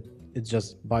 but it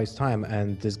just buys time,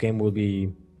 and this game will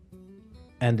be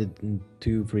ended in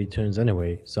 2-3 turns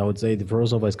anyway. So I would say the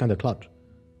Frost Nova is kind of clutch.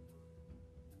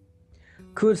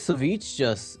 Could Savjz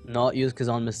just not use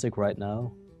Kazan Mystic right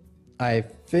now? I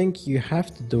think you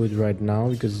have to do it right now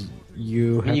because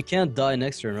you. I mean, you can't die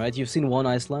next turn, right? You've seen 1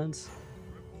 Icelands,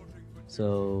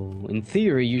 so in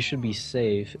theory you should be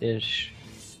safe-ish.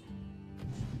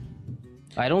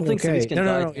 I don't think Savjz can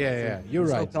die. No. Yeah, you're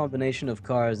right. No combination of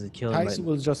cards that kill him. Thijs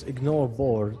will just ignore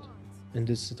board in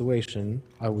this situation,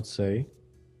 I would say,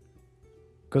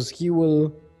 because he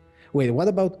will. Wait, what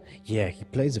about? Yeah, he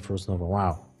plays the Frost Nova.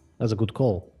 Wow, that's a good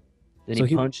call. Then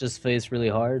he punch his face really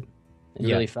hard and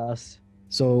really fast.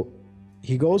 So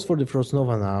he goes for the Frost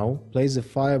Nova now, plays a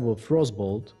Fireball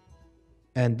Frostbolt,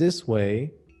 and this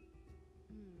way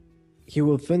he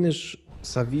will finish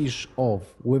Savjz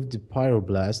off with the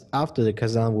Pyroblast after the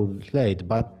Kazan will be played,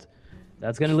 but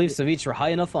that's gonna leave Savjz high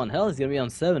enough on health. He's gonna be on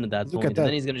 7 at that point, and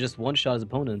then he's gonna just one-shot his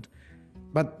opponent.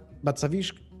 But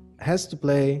Savjz has to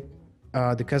play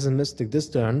the Kazan Mystic this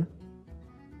turn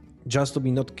just to be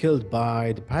not killed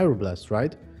by the Pyroblast,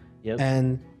 right? Yep.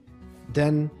 And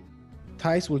then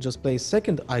Thijs will just play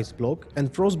second Ice Block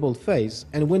and Frostbolt face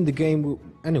and win the game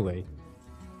anyway.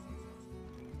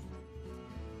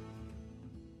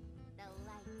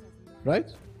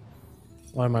 Right?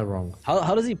 Or am I wrong?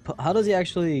 How does he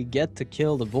actually get to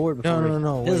kill the board before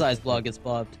no, his Ice Block gets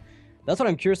popped? That's what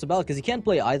I'm curious about, because he can't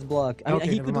play Ice Block. I mean,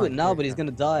 he could do it now, but he's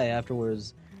gonna die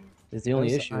afterwards. It's the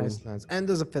only issue. And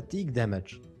there's a fatigue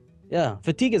damage. Yeah,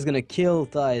 fatigue is gonna kill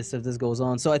Thijs if this goes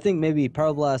on. So I think maybe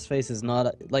Pyroblast face is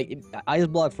not like Ice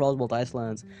Block, Frostbolt,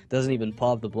 Icelands doesn't even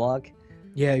pop the block.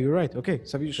 Yeah, you're right. Okay,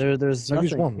 Savjz. There's Savjz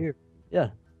nothing won. here.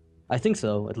 Yeah, I think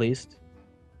so at least,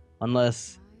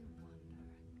 unless.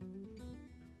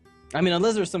 I mean,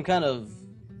 unless there's some kind of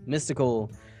mystical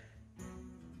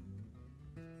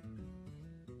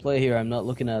play here I'm not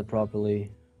looking at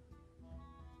properly.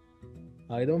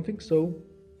 I don't think so.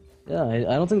 Yeah,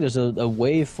 I don't think there's a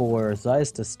way for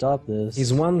Thijs to stop this.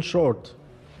 He's 1 short.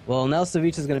 Well, now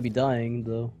Savjz is going to be dying,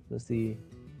 though. That's the...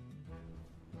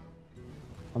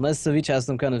 Unless Savjz has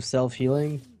some kind of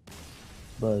self-healing.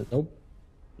 But... Nope.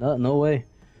 No way.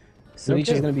 Savjz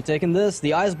is going to be taking this.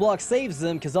 The Ice Block saves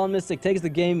him. Kazan Mystic takes the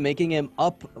game, making him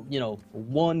up,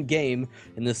 1 game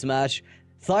in this match.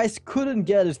 Thijs couldn't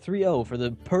get his 3-0 for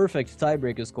the perfect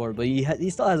tiebreaker score, but he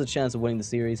still has a chance of winning the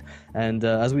series. And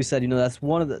as we said, that's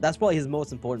probably his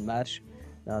most important match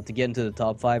to get into the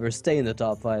top 5 or stay in the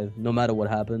top 5, no matter what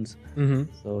happens.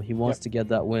 So he wants to get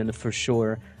that win for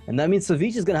sure. And that means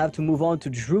Savjz is gonna have to move on to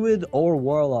Druid or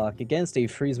Warlock against a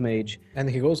Freeze Mage. And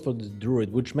he goes for the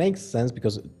Druid, which makes sense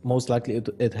because most likely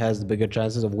it has the bigger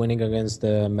chances of winning against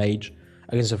the Mage,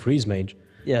 against a Freeze Mage.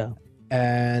 Yeah.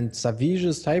 And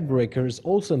Savjz's tiebreaker is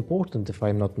also important, if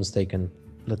I'm not mistaken.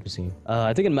 Let me see.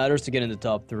 I think it matters to get in the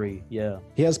top 3. Yeah.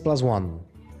 He has +1,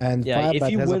 and if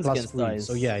he has wins a against +3. Thijs.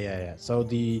 So yeah. So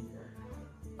the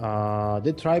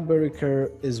tiebreaker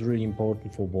is really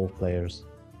important for both players.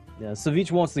 Yeah.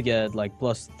 Savjz wants to get like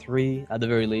 +3 at the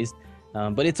very least.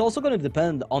 But it's also going to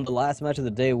depend on the last match of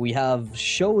the day. We have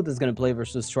Show that's going to play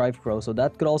versus Strife Crow, so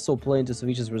that could also play into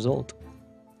Savjz's result.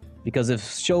 Because if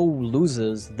Show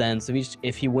loses, then Savjz,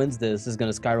 if he wins this, is going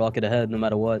to skyrocket ahead no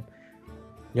matter what.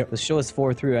 Yep. The Show is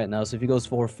 4-3 right now, so if he goes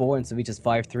 4-4 and Savjz is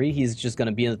 5-3, he's just going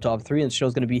to be in the top 3, and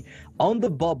Show's going to be on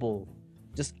the bubble,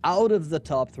 just out of the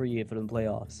top 3 for the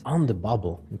playoffs. On the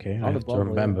bubble, okay. I have to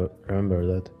remember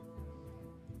that.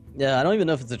 Yeah, I don't even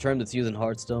know if it's a term that's used in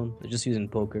Hearthstone. They're just using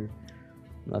poker.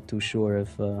 I'm not too sure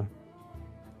if... on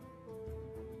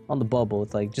the bubble,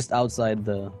 it's like just outside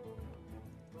the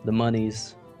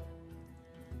monies.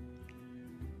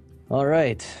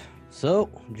 Alright, so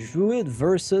Druid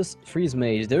versus Freeze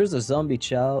Mage. There's a Zombie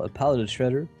Chow, a Paladin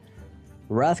Shredder.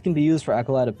 Wrath can be used for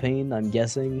Acolyte of Pain, I'm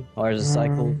guessing, or as a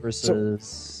cycle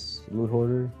versus Loot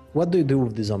Hoarder. What do you do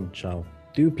with the Zombie Chow?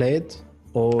 Do you play it?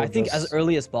 Or I think as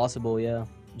early as possible, yeah.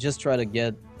 Just try to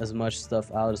get as much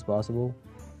stuff out as possible.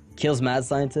 Kills Mad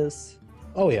Scientists.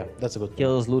 Oh yeah, that's a good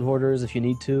Kills Loot Hoarders if you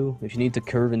need to. If you need to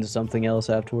curve into something else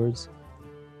afterwards.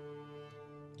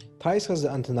 Thijs has the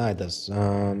Antonidas.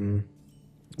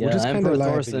 Yeah, which is kind Emperor of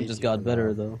Thorson just got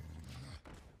better though.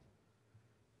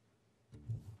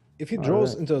 If he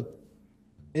draws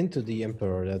into the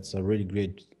Emperor, that's a really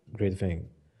great thing.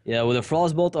 Yeah, with a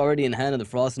Frostbolt already in hand and the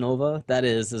Frost Nova, that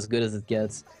is as good as it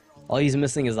gets. All he's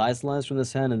missing is Ice Lance from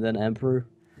this hand and then Emperor.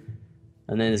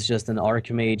 And then it's just an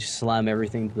Archmage slam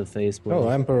everything to the face play. Oh,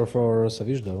 Emperor for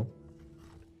Savjz though.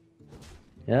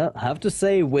 Yeah, I have to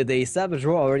say, with a Savage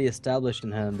Roar already established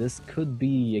in hand, this could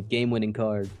be a game-winning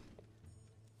card.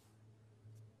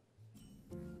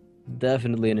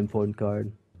 Definitely an important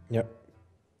card. Yep.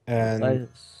 And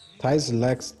Thijs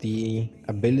lacks the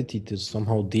ability to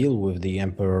somehow deal with the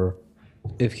Emperor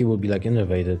if he would be like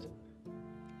innovated.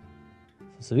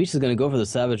 So Savjz is going to go for the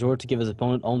Savage Roar to give his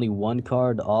opponent only one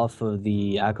card off of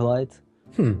the Acolyte.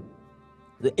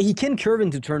 He can curve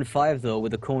into turn 5 though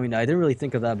with a coin. I didn't really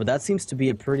think of that, but that seems to be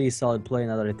a pretty solid play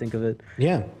now that I think of it.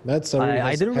 Yeah, that's a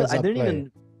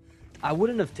really I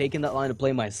wouldn't have taken that line of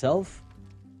play myself,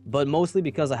 but mostly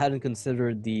because I hadn't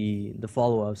considered the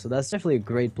follow-up. So that's definitely a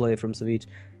great play from Savjz.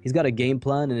 He's got a game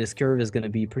plan and his curve is going to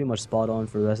be pretty much spot on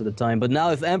for the rest of the time. But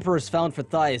now if Emperor is found for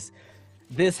Thijs,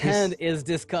 this hand is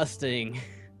disgusting.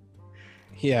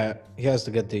 Yeah, he has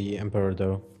to get the Emperor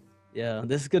though. Yeah,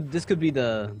 this could be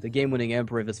the game-winning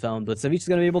Emperor if it's found, but Savjz is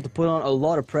going to be able to put on a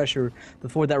lot of pressure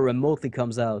before that remotely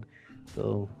comes out.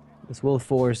 So this will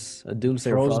force a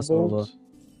Doomsayer Frost Nova.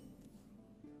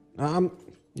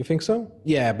 You think so?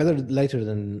 Yeah, better later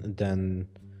than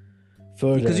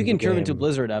further. Because you can curve into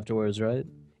Blizzard afterwards, right?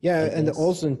 Yeah, and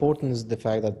also important is the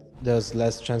fact that there's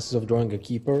less chances of drawing a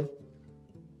keeper.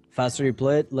 Faster you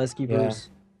play it, less keepers.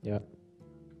 Yeah.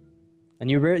 And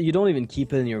you don't even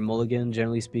keep it in your mulligan,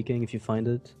 generally speaking, if you find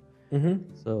it.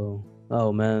 So,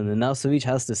 oh man, and now Savjz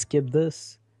has to skip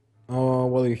this. Oh,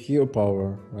 well, you heal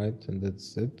power, right? And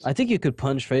that's it. I think you could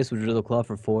punch face with Riddle Claw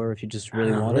for 4 if you just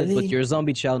really want it, but your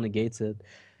Zombie Chow negates it.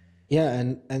 Yeah,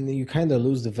 and you kind of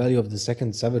lose the value of the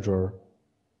second Savage Roar.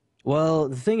 Well,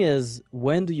 the thing is,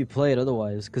 when do you play it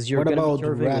otherwise? Because you're going to be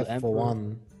curving with Emperor. For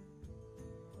 1?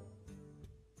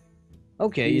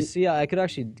 Okay, you see, I could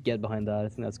actually get behind that. I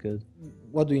think that's good.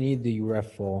 What do you need the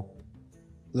ref for?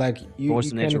 Like, you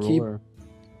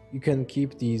can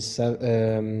keep these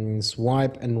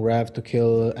swipe and rev to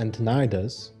kill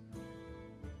Antonidas.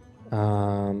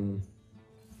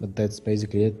 But that's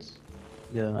basically it.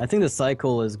 Yeah, I think the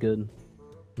cycle is good.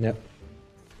 Yep.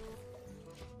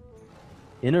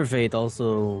 Innervate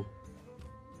also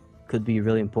could be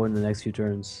really important in the next few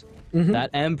turns.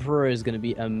 That Emperor is going to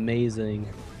be amazing.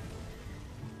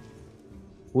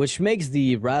 Which makes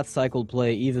the Wrath cycle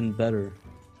play even better.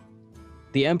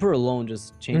 The Emperor alone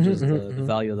just changes the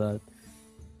value of that.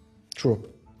 True.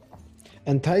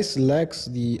 And Thijs lacks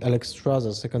the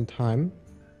Alexstrasza second time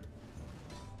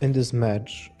in this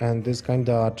match, and this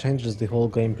kinda changes the whole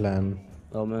game plan.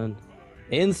 Oh man.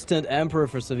 Instant Emperor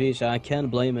for Savjz, I can't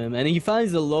blame him. And he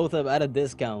finds the Lothab at a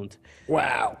discount.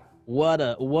 Wow. What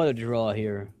a draw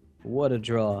here. What a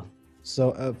draw.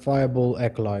 So a Fireball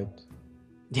Acolyte.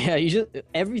 Yeah,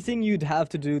 everything you'd have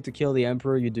to do to kill the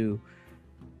Emperor, you do.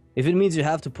 If it means you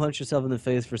have to punch yourself in the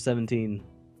face for 17,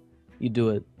 you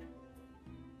do it.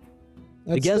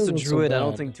 Against a Druid, I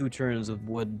don't think 2 turns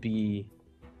would be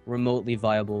remotely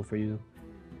viable for you.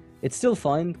 It's still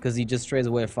fine, because he just strays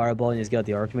away a Fireball and he's got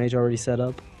the Archmage already set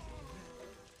up.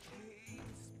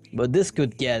 But this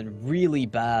could get really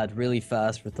bad, really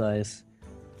fast for Thijs.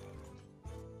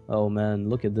 Oh man,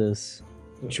 look at this.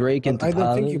 Drake into I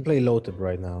don't think you play Lothab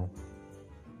right now.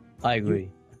 I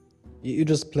agree. You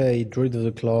just play Druid of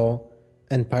the Claw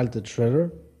and Piloted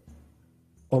Shredder.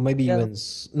 Or maybe even...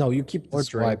 No, you keep the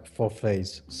swipe for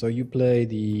face. So you play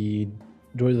the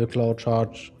Druid of the Claw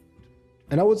charge.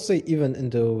 And I would say even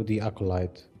into the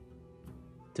Acolyte.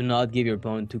 To not give your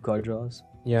opponent 2 card draws?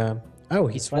 Yeah. Oh,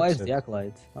 he swipes the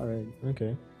Acolyte. Alright.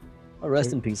 Okay. Oh,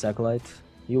 rest in peace, Acolyte.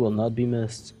 You will not be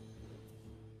missed.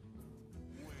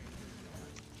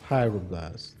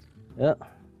 Pyroblast. Yeah.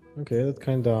 Okay, that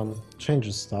kind of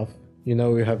changes stuff. You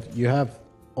know, you have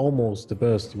almost the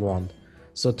burst you want.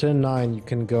 So turn 9, you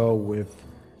can go with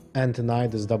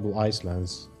Antonidas double Ice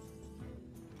Lance.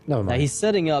 Never mind. Now he's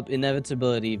setting up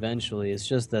inevitability eventually. It's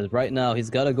just that right now he's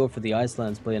got to go for the Ice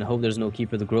Lance play and hope there's no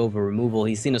Keeper of the Grove or removal.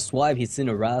 He's seen a Swipe, he's seen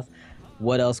a Wrath.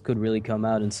 What else could really come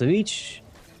out? And Savjz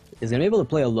is going to be able to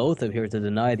play a Lothab here to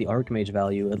deny the Archmage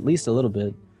value, at least a little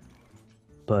bit.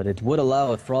 But it would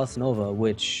allow a Frost Nova,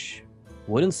 which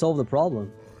wouldn't solve the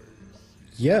problem.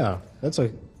 Yeah, that's a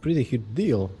pretty huge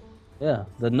deal. Yeah,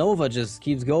 the Nova just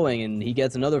keeps going and he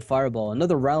gets another Fireball,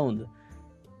 another round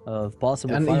of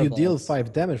possible and fireballs. You deal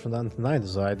 5 damage from the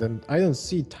Antonidas side, and I don't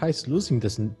see Thijs losing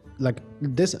this. Like,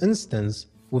 this instance,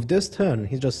 with this turn,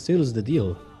 he just seals the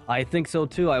deal. I think so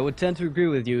too. I would tend to agree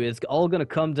with you. It's all gonna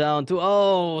come down to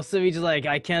Savjz is like,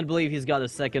 I can't believe he's got a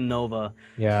second Nova.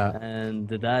 Yeah. And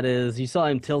that is, you saw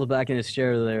him tilt back in his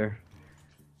chair there.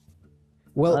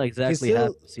 Well, Not exactly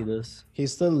happy to see this. He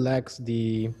still lacks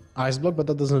the Ice Block, but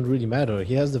that doesn't really matter.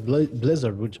 He has the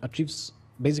Blizzard, which achieves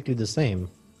basically the same.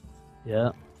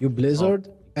 Yeah. You Blizzard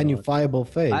and you Fireball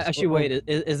phase. Actually, wait,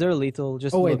 is there a lethal?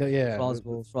 Just wait, yeah.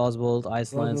 Frostbolt,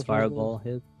 Ice Lance, Fireball,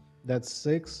 hit. That's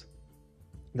 6.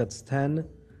 That's 10.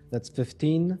 That's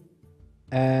 15.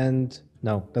 And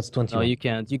no, that's 20. No, you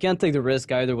can't. You can't take the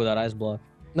risk either with that Ice Block.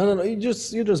 No. You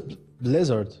just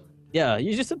Blizzard. Yeah,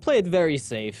 you just play it very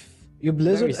safe. You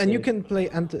Blizzard and you can play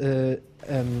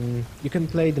you can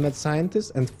play the Mad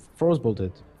Scientist and Frostbolt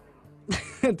it.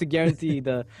 To guarantee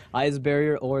the ice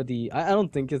barrier or the I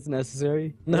don't think it's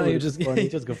necessary. No, you just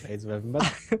go phase weapon.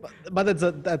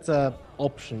 But that's a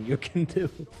option you can do.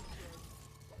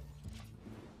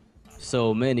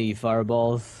 So many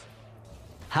fireballs.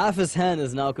 Half his hand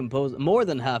is now composed. More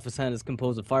than half his hand is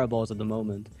composed of fireballs at the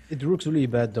moment. It looks really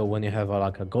bad though when you have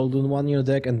like a golden one in your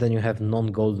deck and then you have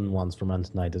non-golden ones from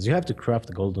Antonidas. You have to craft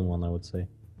a golden one, I would say.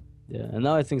 Yeah, and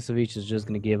now I think Savjz is just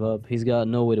gonna give up. He's got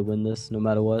no way to win this, no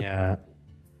matter what. Yeah.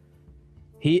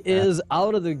 He is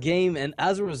out of the game, and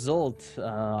as a result,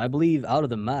 I believe out of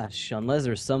the match, unless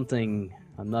there's something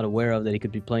I'm not aware of that he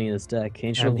could be playing in his deck.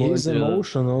 And he's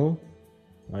emotional.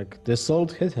 Like the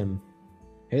salt hit him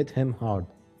hard.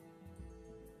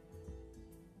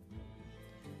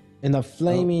 In a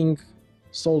flaming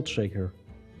salt shaker.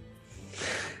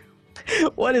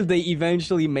 What if they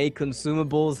eventually make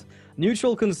consumables?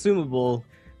 Neutral consumable,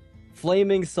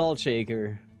 flaming salt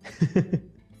shaker.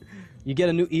 You get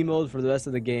a new emote for the rest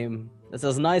of the game. It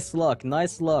says nice luck,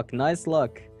 nice luck, nice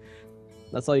luck.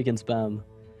 That's all you can spam.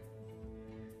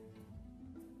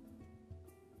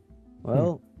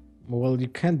 Well... Well, you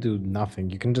can't do nothing.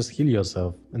 You can just heal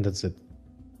yourself, and that's it.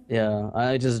 Yeah,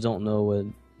 I just don't know what...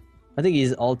 I think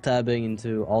he's alt-tabbing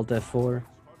into Alt-F4.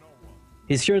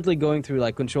 He's currently going through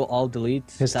like Control-Alt-Delete.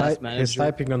 He's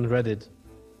typing on Reddit.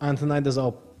 Antonidas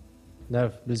up.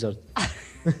 Nerf, Blizzard.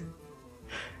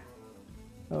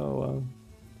 Oh, wow.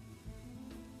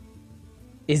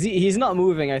 He's not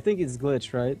moving. I think it's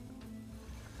glitched, right?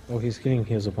 Oh, he's killing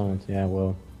his opponent. Yeah,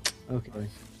 well. Okay.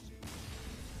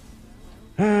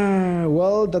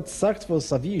 Well, that sucked for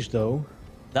Savjz, though.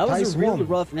 That was a really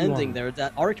rough ending there.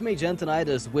 That Archmage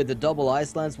Antonidas with the double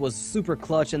Ice Lance was super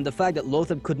clutch, and the fact that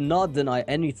Lothab could not deny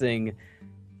anything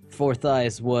for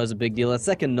Thijs was a big deal. That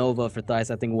second Nova for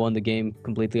Thijs, I think, won the game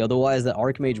completely. Otherwise, that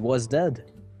Archmage was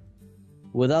dead.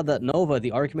 Without that Nova,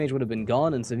 the Archmage would have been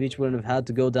gone, and Savjz wouldn't have had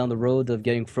to go down the road of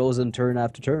getting frozen turn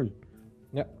after turn.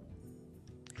 Yeah.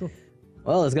 True.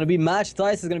 Well, it's going to be match.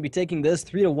 Thijs is going to be taking this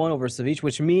 3-1 over Savjz,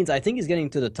 which means I think he's getting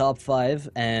to the top 5,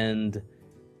 and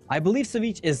I believe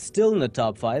Savjz is still in the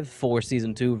top 5 for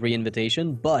Season 2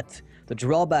 re-invitation, but the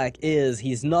drawback is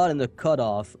he's not in the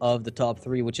cutoff of the top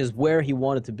 3, which is where he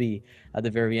wanted to be at the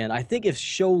very end. I think if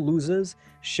Show loses,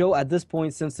 Show at this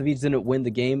point, since Savjz didn't win the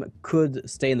game, could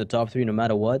stay in the top 3 no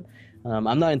matter what.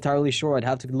 I'm not entirely sure. I'd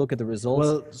have to look at the results.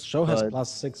 Well, Show has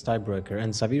 +6 tiebreaker,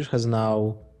 and Savjz has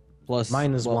now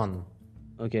 -1.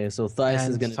 Okay, so Thijs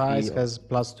is going to be... Thijs has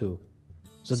 +2.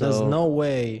 So there's no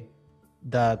way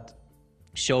that...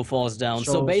 Show falls down.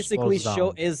 So basically,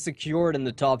 Show is secured in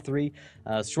the top 3.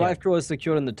 Strifecrow is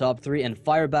secured in the top 3, and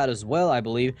Firebat as well, I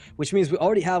believe, which means we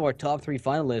already have our top 3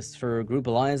 finalists for Group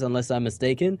Alliance, unless I'm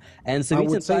mistaken. And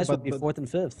Savjz and Thijs would be 4th and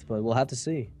 5th, but we'll have to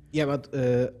see. Yeah, but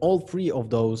all 3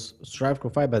 of those,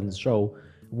 Strifecrow, Firebat, and Show,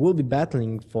 will be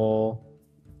battling for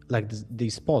like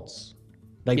these spots.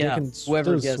 Like yeah, they can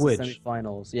whoever still gets switch. the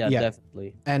semifinals. Yeah,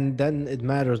 definitely. And then it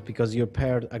matters because you're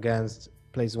paired against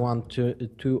place 1,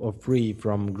 2, or 3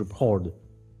 from Group Horde.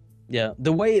 Yeah,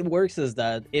 the way it works is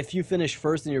that if you finish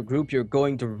first in your group, you're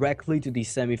going directly to the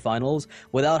semifinals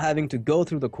without having to go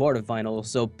through the quarterfinals.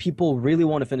 So people really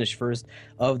want to finish first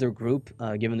of their group,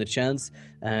 given the chance.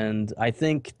 And I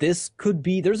think this could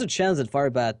be... There's a chance that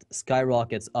Firebat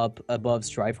skyrockets up above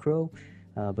Strifecrow.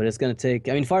 But it's going to take...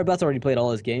 I mean, Firebat's already played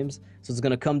all his games, so it's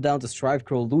going to come down to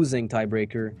Strifecrow losing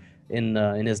tiebreaker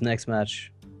in his next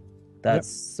match.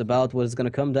 That's about what it's going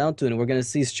to come down to, and we're going to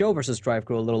see Show versus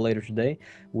Strifecrow a little later today,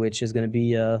 which is going to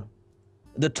be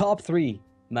the top 3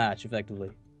 match,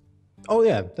 effectively. Oh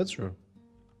yeah, that's true.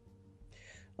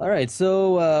 All right,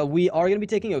 so we are going to be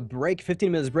taking a break,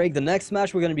 15 minutes break. The next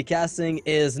match we're going to be casting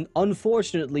is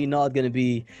unfortunately not going to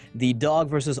be the Dog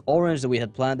versus Orange that we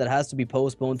had planned. That has to be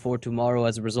postponed for tomorrow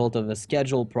as a result of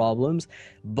schedule problems.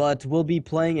 But we'll be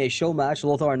playing a show match.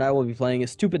 Lothar and I will be playing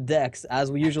Stupid Decks,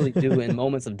 as we usually do in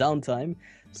moments of downtime.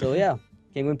 So yeah,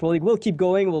 Kinguin Pro League will keep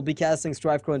going. We'll be casting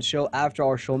Strive Crunch show after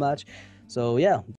our show match. So yeah,